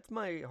before. That's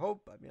my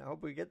hope. I mean, I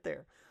hope we get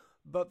there.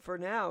 But for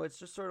now, it's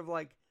just sort of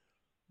like,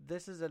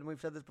 this is, and we've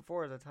said this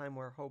before, is a time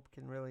where hope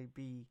can really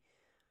be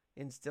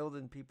instilled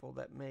in people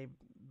that may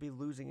be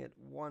losing it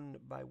one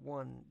by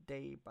one,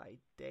 day by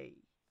day.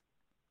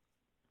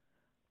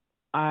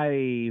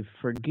 I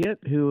forget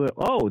who,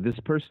 this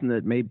person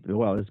that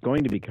is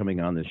going to be coming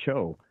on the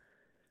show.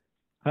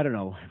 I don't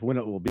know when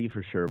it will be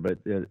for sure, but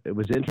it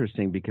was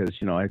interesting because,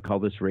 I call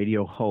this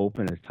Radio Hope,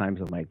 and at times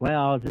I'm like,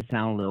 well, does it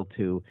sound a little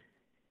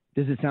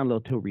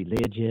too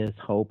religious,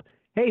 hope?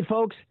 Hey,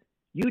 folks,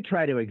 you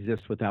try to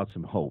exist without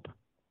some hope.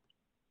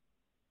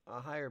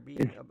 A higher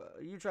being.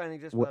 You try and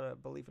exist without a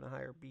belief in a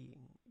higher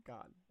being,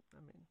 God.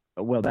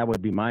 Well, that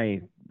would be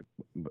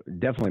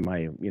definitely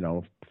my,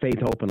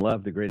 faith, hope, and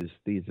love. The greatest of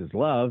these is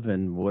love.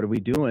 And what are we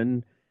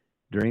doing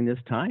during this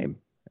time?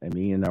 I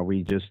mean, are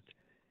we just...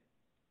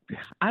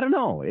 I don't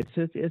know.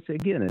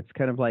 It's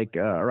kind of like,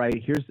 all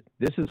right,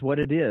 this is what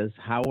it is.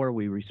 How are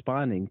we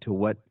responding to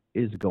what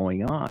is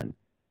going on?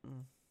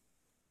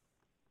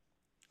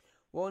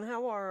 Well, and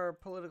how are our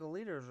political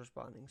leaders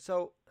responding?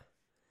 So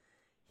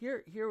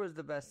here was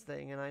the best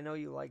thing, and I know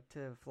you like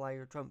to fly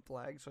your Trump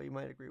flag, so you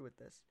might agree with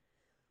this.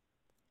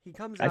 He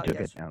comes out. I took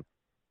it down.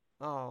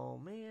 Oh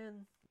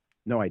man.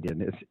 No, I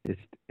didn't.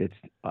 It's.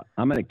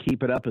 I'm going to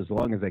keep it up as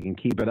long as I can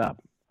keep it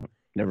up.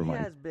 Never mind.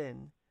 He has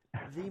been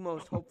the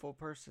most hopeful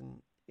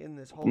person in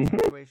this whole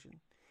situation.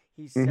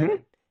 He said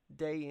it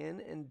day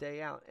in and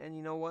day out. And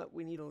you know what?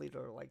 We need a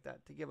leader like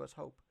that to give us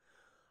hope.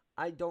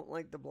 I don't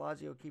like de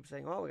Blasio keep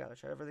saying, we got to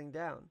shut everything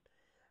down.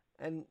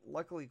 And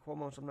luckily,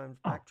 Cuomo sometimes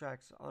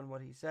backtracks on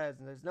what he says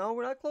and says, no,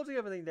 we're not closing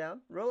everything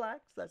down.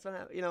 Relax. That's not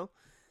happening.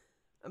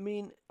 I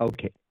mean.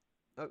 Okay.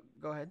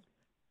 Go ahead.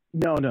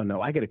 No.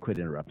 I got to quit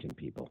interrupting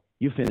people.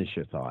 You finish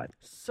your thought.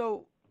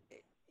 So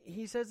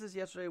he says this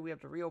yesterday, we have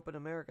to reopen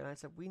America. And I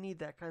said, we need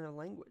that kind of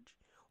language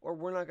or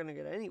we're not going to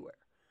get anywhere.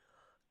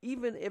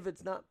 Even if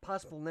it's not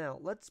possible now,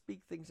 let's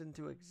speak things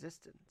into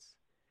existence.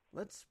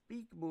 Let's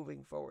speak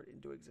moving forward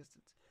into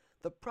existence.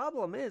 The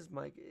problem is,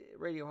 Mike,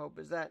 Radio Hope,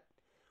 is that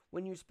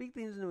when you speak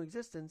things into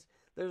existence,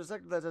 there's a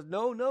sector that says,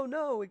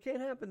 no, it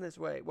can't happen this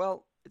way.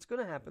 Well, it's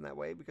going to happen that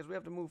way because we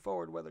have to move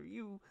forward whether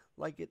you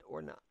like it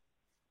or not.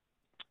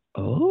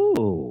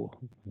 Oh,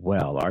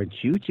 well, aren't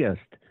you just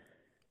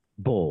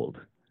bold?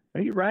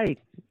 Are you right?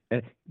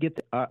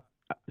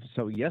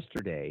 So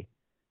yesterday,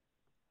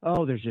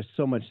 there's just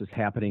so much that's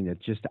happening that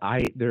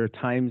there are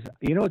times,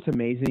 what's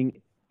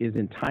amazing is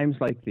in times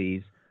like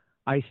these,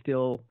 I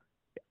still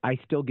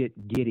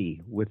get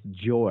giddy with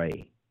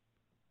joy.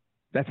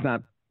 That's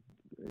not,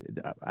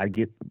 I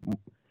get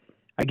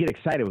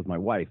excited with my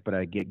wife, but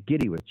I get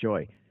giddy with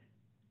joy.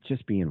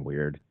 Just being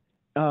weird.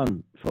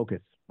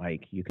 Focus.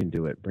 Mike. You can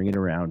do it. Bring it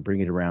around. Bring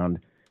it around.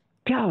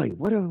 Golly,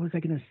 what was I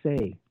going to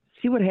say?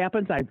 See what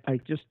happens? I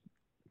just.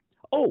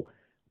 Oh,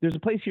 there's a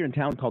place here in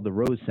town called the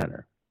Rose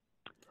Center.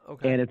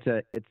 Okay. And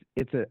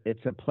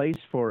it's a place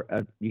for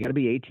you got to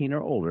be 18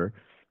 or older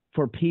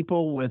for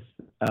people with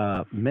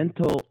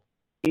mental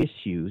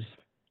issues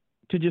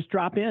to just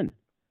drop in.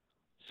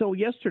 So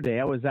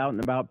yesterday I was out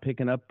and about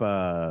picking up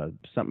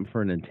something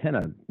for an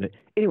antenna.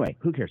 Anyway,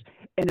 who cares?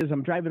 And as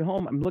I'm driving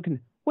home, I'm looking.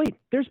 Wait,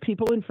 there's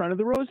people in front of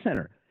the Rose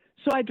Center.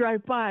 So I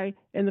drive by,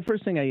 and the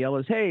first thing I yell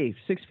is, "Hey,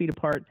 6 feet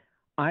apart!"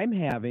 I'm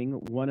having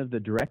one of the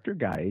director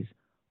guys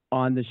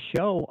on the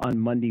show on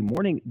Monday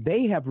morning.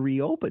 They have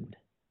reopened.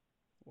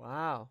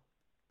 Wow.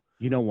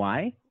 You know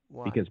why?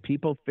 Why? Because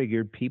people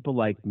figured people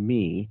like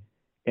me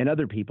and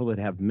other people that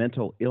have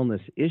mental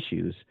illness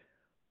issues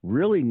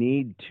really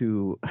need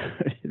to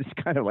it's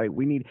kind of like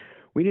we need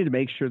to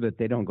make sure that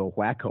they don't go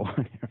wacko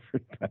on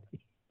everybody.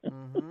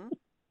 Mm-hmm.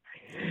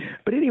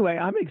 But anyway,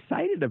 I'm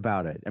excited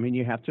about it. I mean,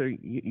 you have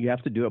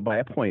to do it by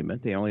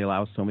appointment. They only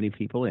allow so many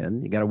people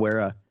in. You got to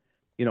wear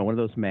one of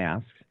those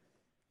masks.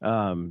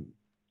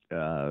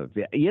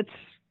 It's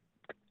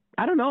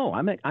I don't know.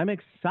 I'm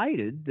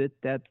excited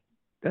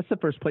that's the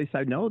first place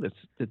I know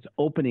that's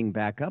opening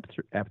back up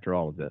after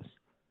all of this.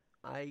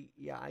 I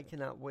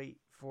cannot wait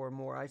for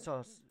more.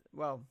 The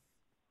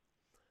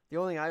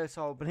only thing I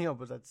saw opening up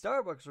was that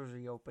Starbucks was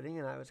reopening,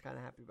 and I was kind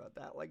of happy about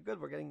that. Like, good,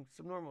 we're getting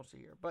some normalcy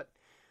here. But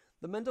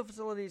the mental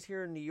facilities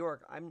here in New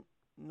York, I'm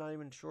not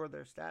even sure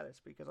their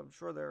status because I'm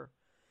sure they're.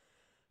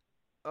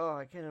 Oh,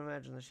 I can't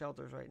imagine the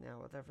shelters right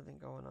now with everything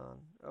going on.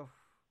 Oh,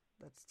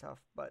 that's tough.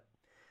 But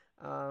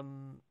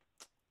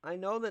I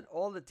know that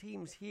all the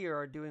teams here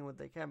are doing what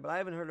they can, but I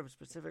haven't heard of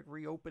specific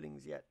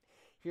reopenings yet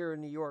here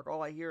in New York.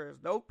 All I hear is,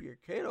 nope, you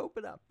can't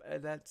open up.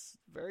 And that's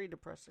very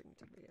depressing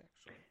to me,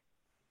 actually.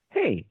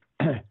 Hey,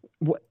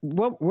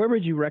 where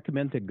would you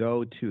recommend to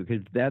go to?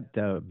 Because that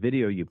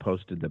video you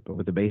posted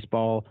with the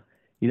baseball,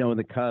 and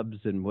the Cubs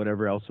and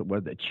whatever else it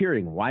was, the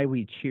cheering, why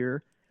we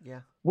cheer.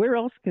 Yeah. Where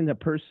else can the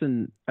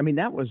person, I mean,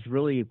 that was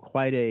really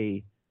quite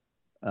a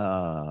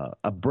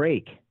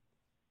break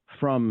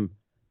from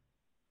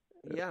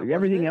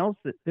everything else.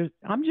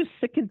 I'm just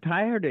sick and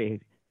tired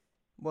of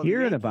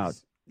hearing about.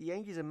 The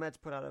Yankees and Mets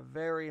put out a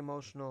very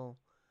emotional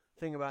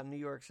thing about New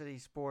York City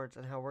sports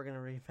and how we're going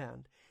to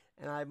rebound.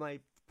 And I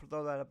might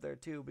throw that up there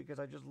too because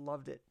I just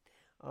loved it.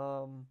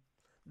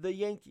 The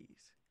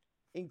Yankees,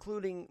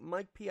 including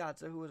Mike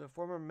Piazza, who was a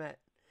former Met,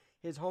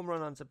 his home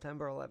run on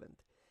September 11th.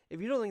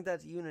 If you don't think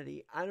that's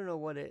unity, I don't know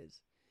what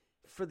is.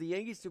 For the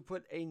Yankees to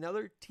put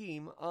another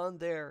team on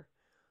their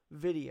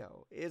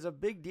video is a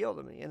big deal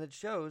to me, and it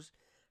shows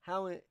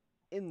how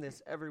in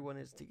this everyone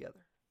is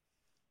together.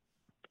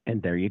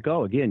 And there you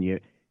go again.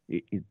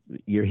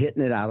 You're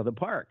hitting it out of the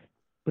park.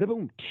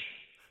 Boom.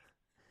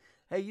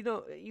 Hey,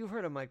 you've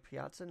heard of Mike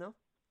Piazza, no?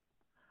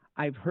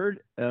 I've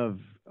heard of.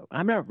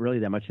 I'm not really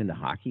that much into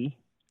hockey.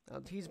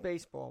 He's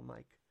baseball,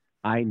 Mike.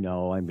 I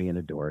know. I'm being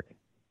a dork.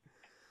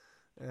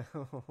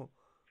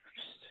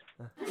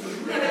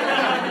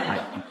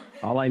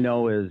 All I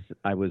know is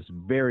I was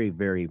very,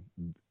 very,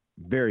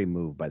 very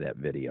moved by that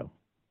video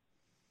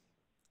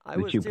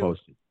that you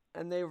posted.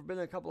 And there have been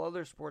a couple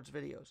other sports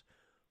videos.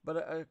 But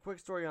a quick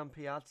story on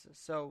Piazza.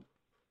 So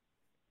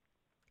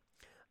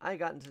I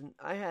think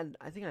I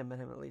met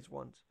him at least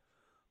once.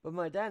 But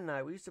my dad and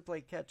I, we used to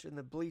play catch in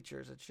the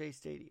bleachers at Shea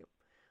Stadium,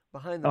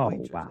 behind the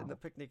bleachers in the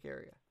picnic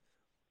area.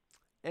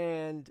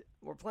 And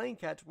we're playing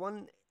catch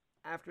one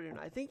afternoon.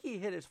 I think he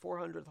hit his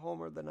 400th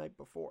homer the night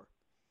before.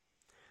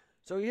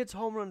 So he hits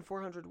home run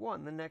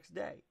 401 the next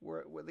day,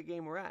 where the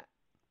game we're at.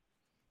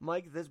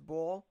 Mike, this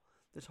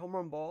home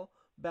run ball,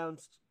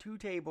 bounced 2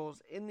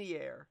 tables in the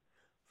air,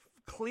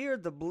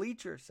 cleared the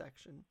bleacher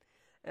section,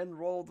 and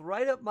rolled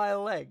right up my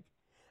leg.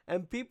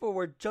 And people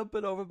were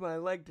jumping over my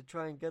leg to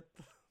try and get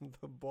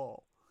the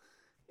ball.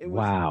 It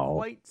was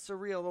quite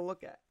surreal to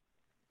look at.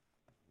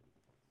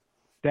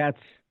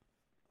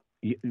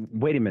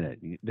 Wait a minute.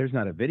 There's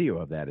not a video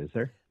of that, is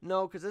there?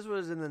 No, because this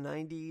was in the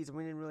 90s, and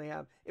we didn't really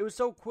have... It was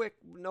so quick,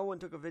 no one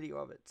took a video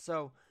of it.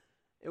 So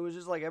it was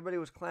just like everybody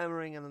was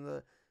clamoring, and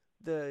then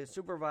the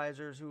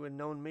supervisors who had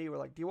known me were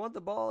like, do you want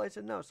the ball? I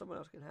said, no, someone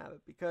else can have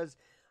it. Because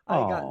I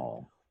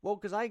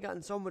had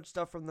gotten so much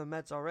stuff from the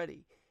Mets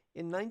already.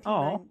 In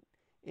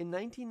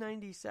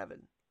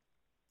 1997,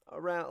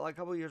 around like a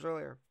couple of years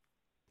earlier,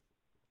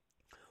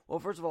 well,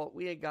 first of all,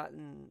 we had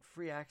gotten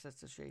free access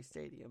to Shea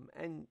Stadium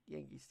and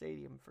Yankee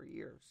Stadium for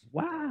years.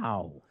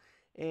 Wow.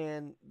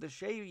 And the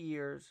Shea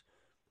years,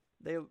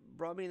 they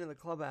brought me into the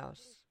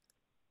clubhouse,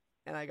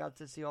 and I got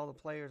to see all the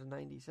players in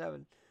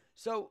 97.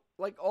 So,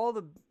 like, all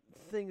the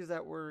things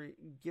that were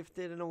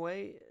gifted in a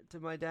way to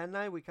my dad and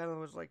I, we kind of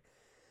was like,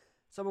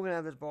 someone can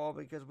have this ball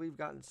because we've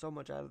gotten so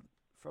much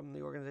from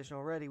the organization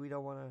already. We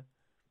don't want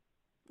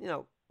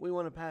to, we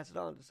want to pass it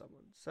on to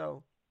someone.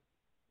 So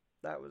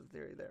that was the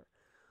theory there.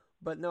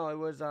 But no, it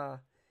was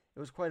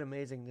quite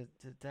amazing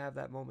to have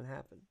that moment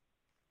happen.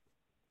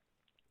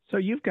 So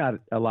you've got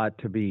a lot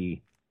to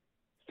be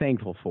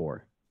thankful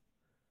for.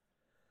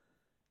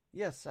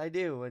 Yes, I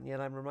do, and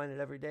yet I'm reminded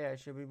every day I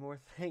should be more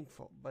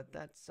thankful. But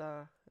that's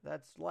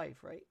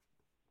life, right?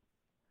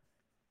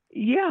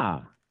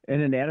 Yeah,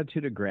 and an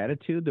attitude of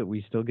gratitude that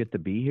we still get to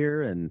be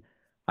here. And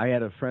I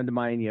had a friend of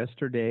mine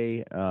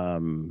yesterday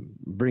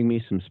bring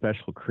me some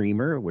special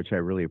creamer, which I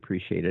really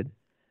appreciated.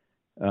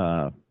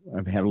 I've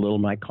had a little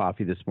of my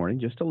coffee this morning,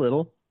 just a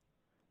little.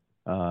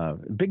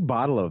 Big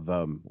bottle of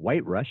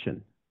White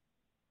Russian.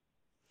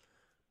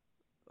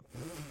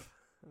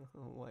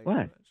 White What?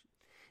 Russian.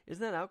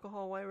 Isn't that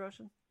alcohol, White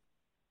Russian?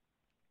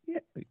 Yeah.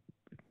 Wait,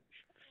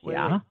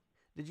 Yeah. wait.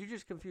 Did you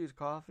just confuse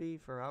coffee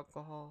for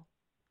alcohol?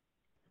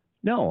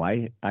 No,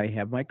 I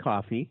have my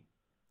coffee.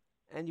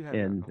 And you have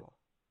And alcohol.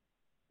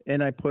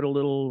 And I put a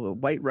little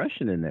White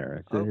Russian in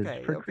there.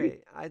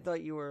 Okay. I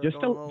thought you were Just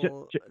going a- a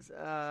little,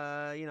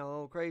 a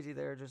little crazy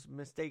there, just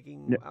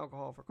mistaking No,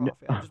 alcohol for no.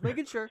 coffee. I'm just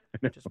making sure.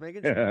 Just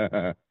making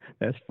sure.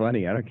 That's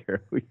funny. I don't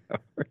care who you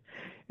are.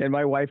 And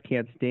my wife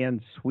can't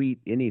stand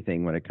sweet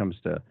anything when it comes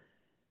to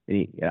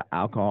any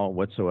alcohol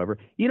whatsoever.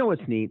 You know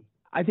what's neat?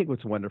 I think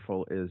what's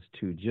wonderful is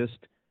to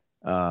just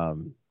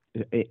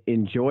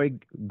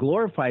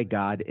glorify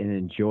God and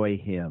enjoy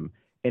Him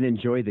and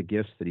enjoy the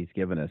gifts that He's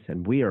given us.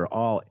 And we are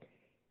all.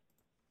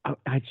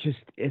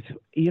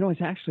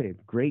 It's actually a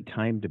great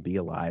time to be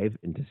alive,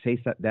 and to say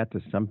that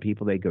to some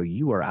people, they go,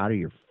 "You are out of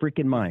your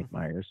freaking mind,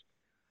 Myers.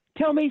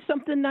 Tell me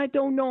something I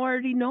don't know, I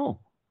already know.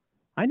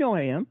 I know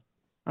I am.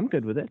 I'm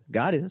good with it.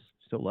 God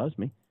still loves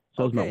me.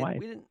 So is my wife."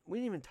 We didn't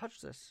even touch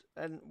this.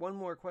 And one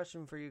more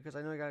question for you, because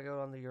I know you got to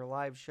go on to your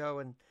live show,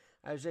 and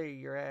I say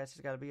your ass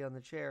has got to be on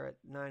the chair at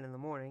 9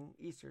 a.m.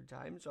 Eastern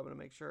time, so I'm going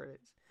to make sure it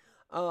is.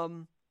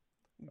 God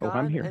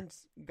I'm here.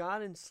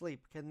 God and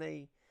sleep, can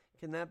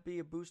that be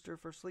a booster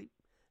for sleep,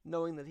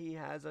 knowing that He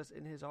has us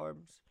in His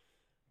arms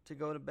to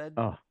go to bed?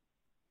 Oh,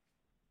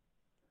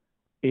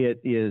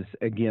 it is,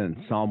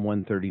 again, Psalm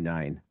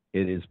 139.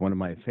 It is one of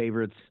my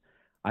favorites.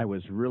 I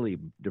was really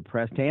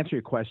depressed. To answer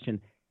your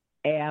question,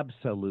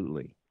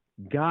 absolutely.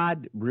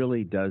 God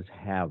really does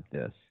have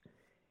this.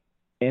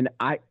 And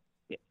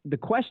the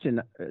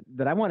question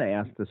that I want to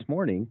ask this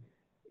morning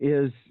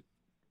is,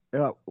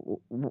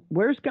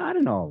 where's God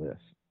in all this?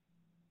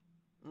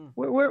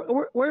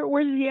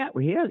 Where's He at?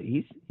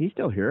 He's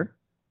still here.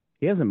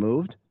 He hasn't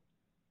moved.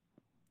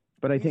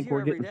 But I think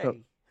we're getting so.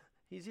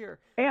 He's here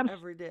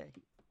every day.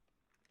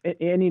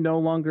 And He no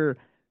longer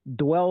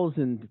dwells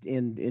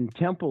in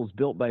temples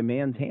built by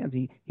man's hands.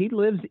 He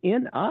lives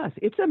in us.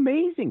 It's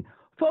amazing,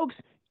 folks.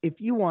 If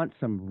you want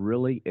some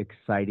really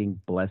exciting,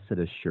 blessed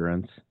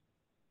assurance,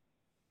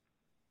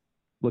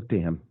 look to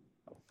Him.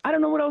 I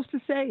don't know what else to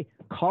say.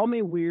 Call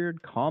me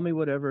weird. Call me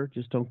whatever.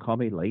 Just don't call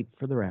me late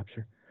for the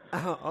rapture.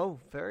 Oh,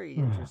 very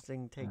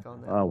interesting take on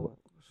that whole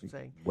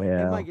thing. Well,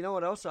 and Mike, you know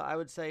what else I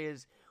would say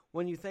is,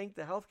 when you thank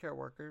the healthcare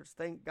workers,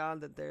 thank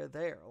God that they're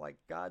there. Like,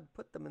 God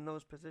put them in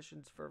those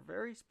positions for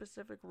very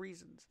specific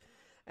reasons.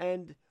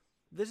 And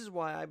this is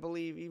why I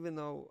believe, even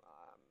though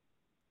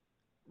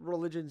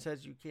religion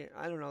says you can't,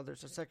 I don't know,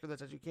 there's a sector that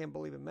says you can't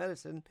believe in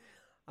medicine,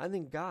 I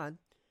think God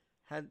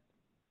had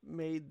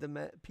made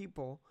the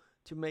people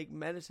to make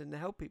medicine to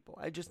help people.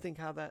 I just think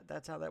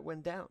that's how that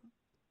went down.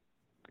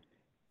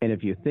 And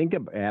if you think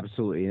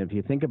absolutely, and if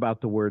you think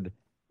about the word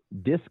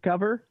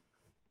discover,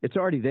 it's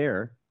already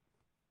there.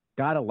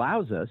 God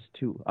allows us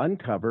to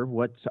uncover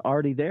what's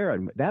already there,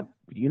 and that,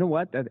 you know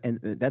what,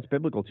 and that's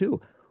biblical too.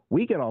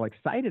 We get all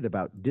excited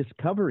about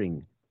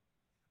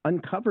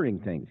uncovering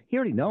things. He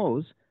already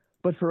knows,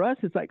 but for us,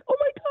 it's like, oh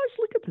my gosh,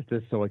 look at this!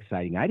 This is so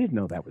exciting. I didn't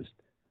know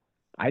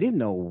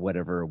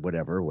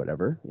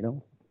whatever. You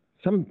know,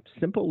 some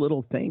simple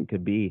little thing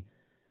could be.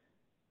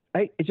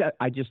 I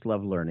just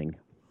love learning.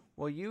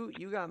 Well, you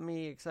got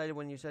me excited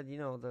when you said,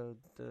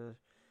 the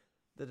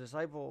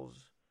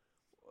disciples.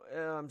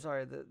 I'm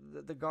sorry,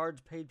 the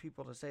guards paid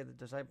people to say the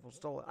disciples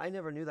stole it. I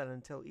never knew that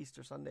until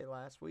Easter Sunday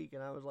last week,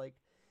 and I was like,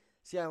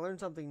 see, I learned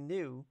something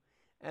new,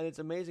 and it's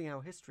amazing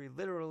how history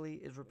literally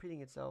is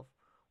repeating itself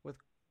with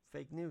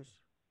fake news,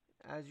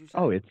 as you said.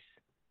 Oh,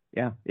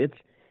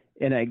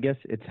 and I guess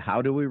it's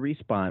how do we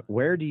respond?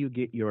 Where do you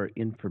get your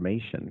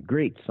information?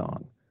 Great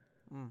song.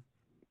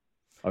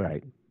 All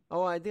right.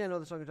 Oh, I think I know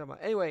the song you're talking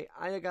about. Anyway,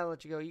 I got to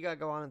let you go. You got to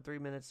go on in 3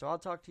 minutes, so I'll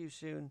talk to you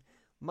soon.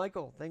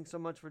 Michael, thanks so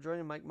much for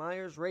joining Mike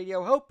Myers,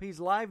 Radio Hope. He's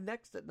live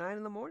next at 9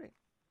 in the morning.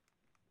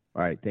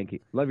 All right, thank you.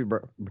 Love you,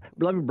 bro.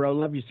 Love you, bro.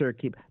 Love you, sir.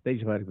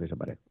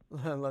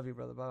 Love you,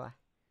 brother.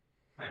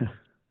 Bye-bye.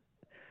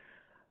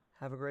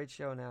 Have a great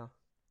show now.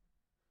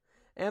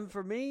 And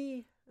for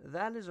me,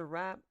 that is a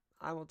wrap.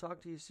 I will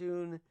talk to you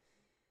soon.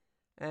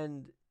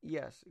 And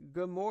yes,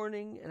 good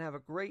morning and have a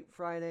great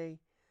Friday.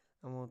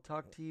 And we'll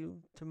talk to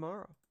you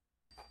tomorrow.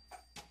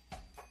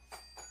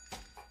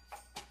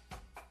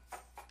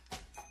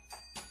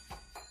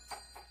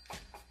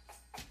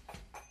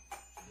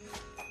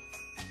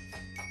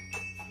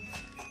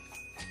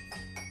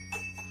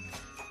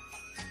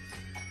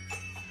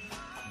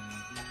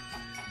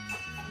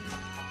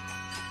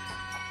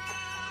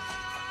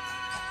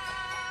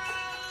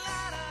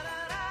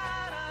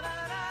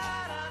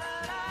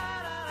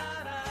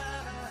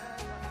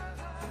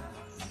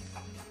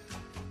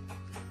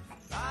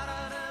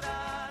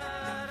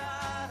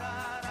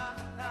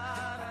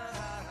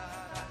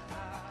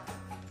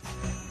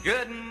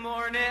 Good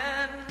morning,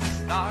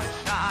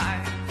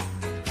 starshine.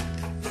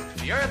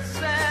 The earth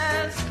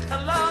says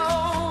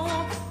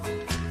hello.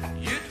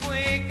 You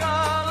twinkle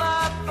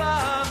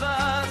above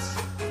us.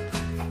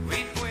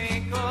 We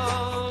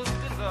twinkle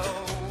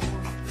below.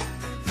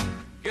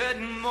 Good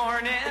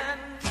morning,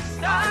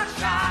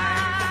 starshine.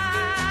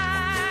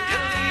 You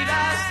lead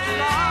us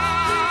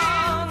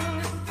along,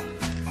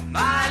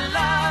 my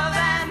love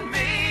and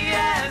me,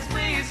 as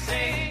we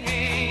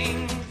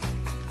sing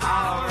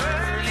our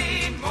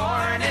early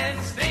morning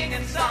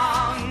singing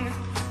song.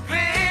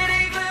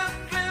 Gritty, gloop,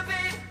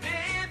 gloopy,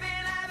 nippy,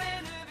 nappy,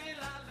 noopy,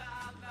 la, la,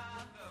 la,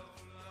 lo,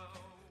 lo.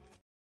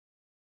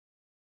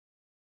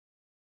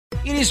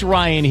 It is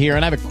Ryan here,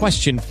 and I have a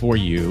question for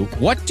you.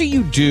 What do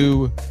you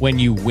do when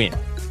you win?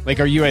 Like,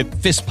 are you a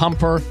fist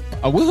pumper,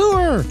 a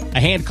woo-hooer, a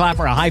hand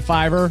clapper, a high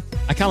fiver?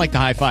 I kind of like the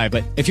high five,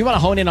 but if you want to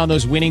hone in on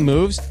those winning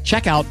moves,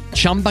 check out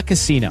Chumba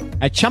Casino.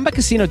 At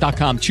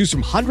ChumbaCasino.com, choose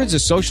from hundreds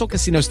of social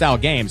casino-style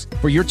games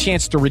for your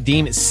chance to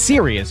redeem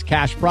serious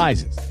cash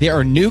prizes. There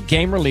are new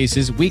game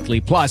releases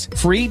weekly, plus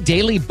free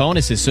daily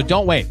bonuses. So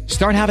don't wait.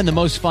 Start having the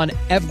most fun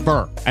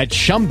ever at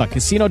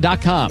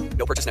ChumbaCasino.com.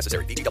 No purchase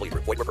necessary. VGW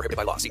Group. Void where prohibited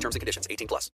by law. See terms and conditions. 18+.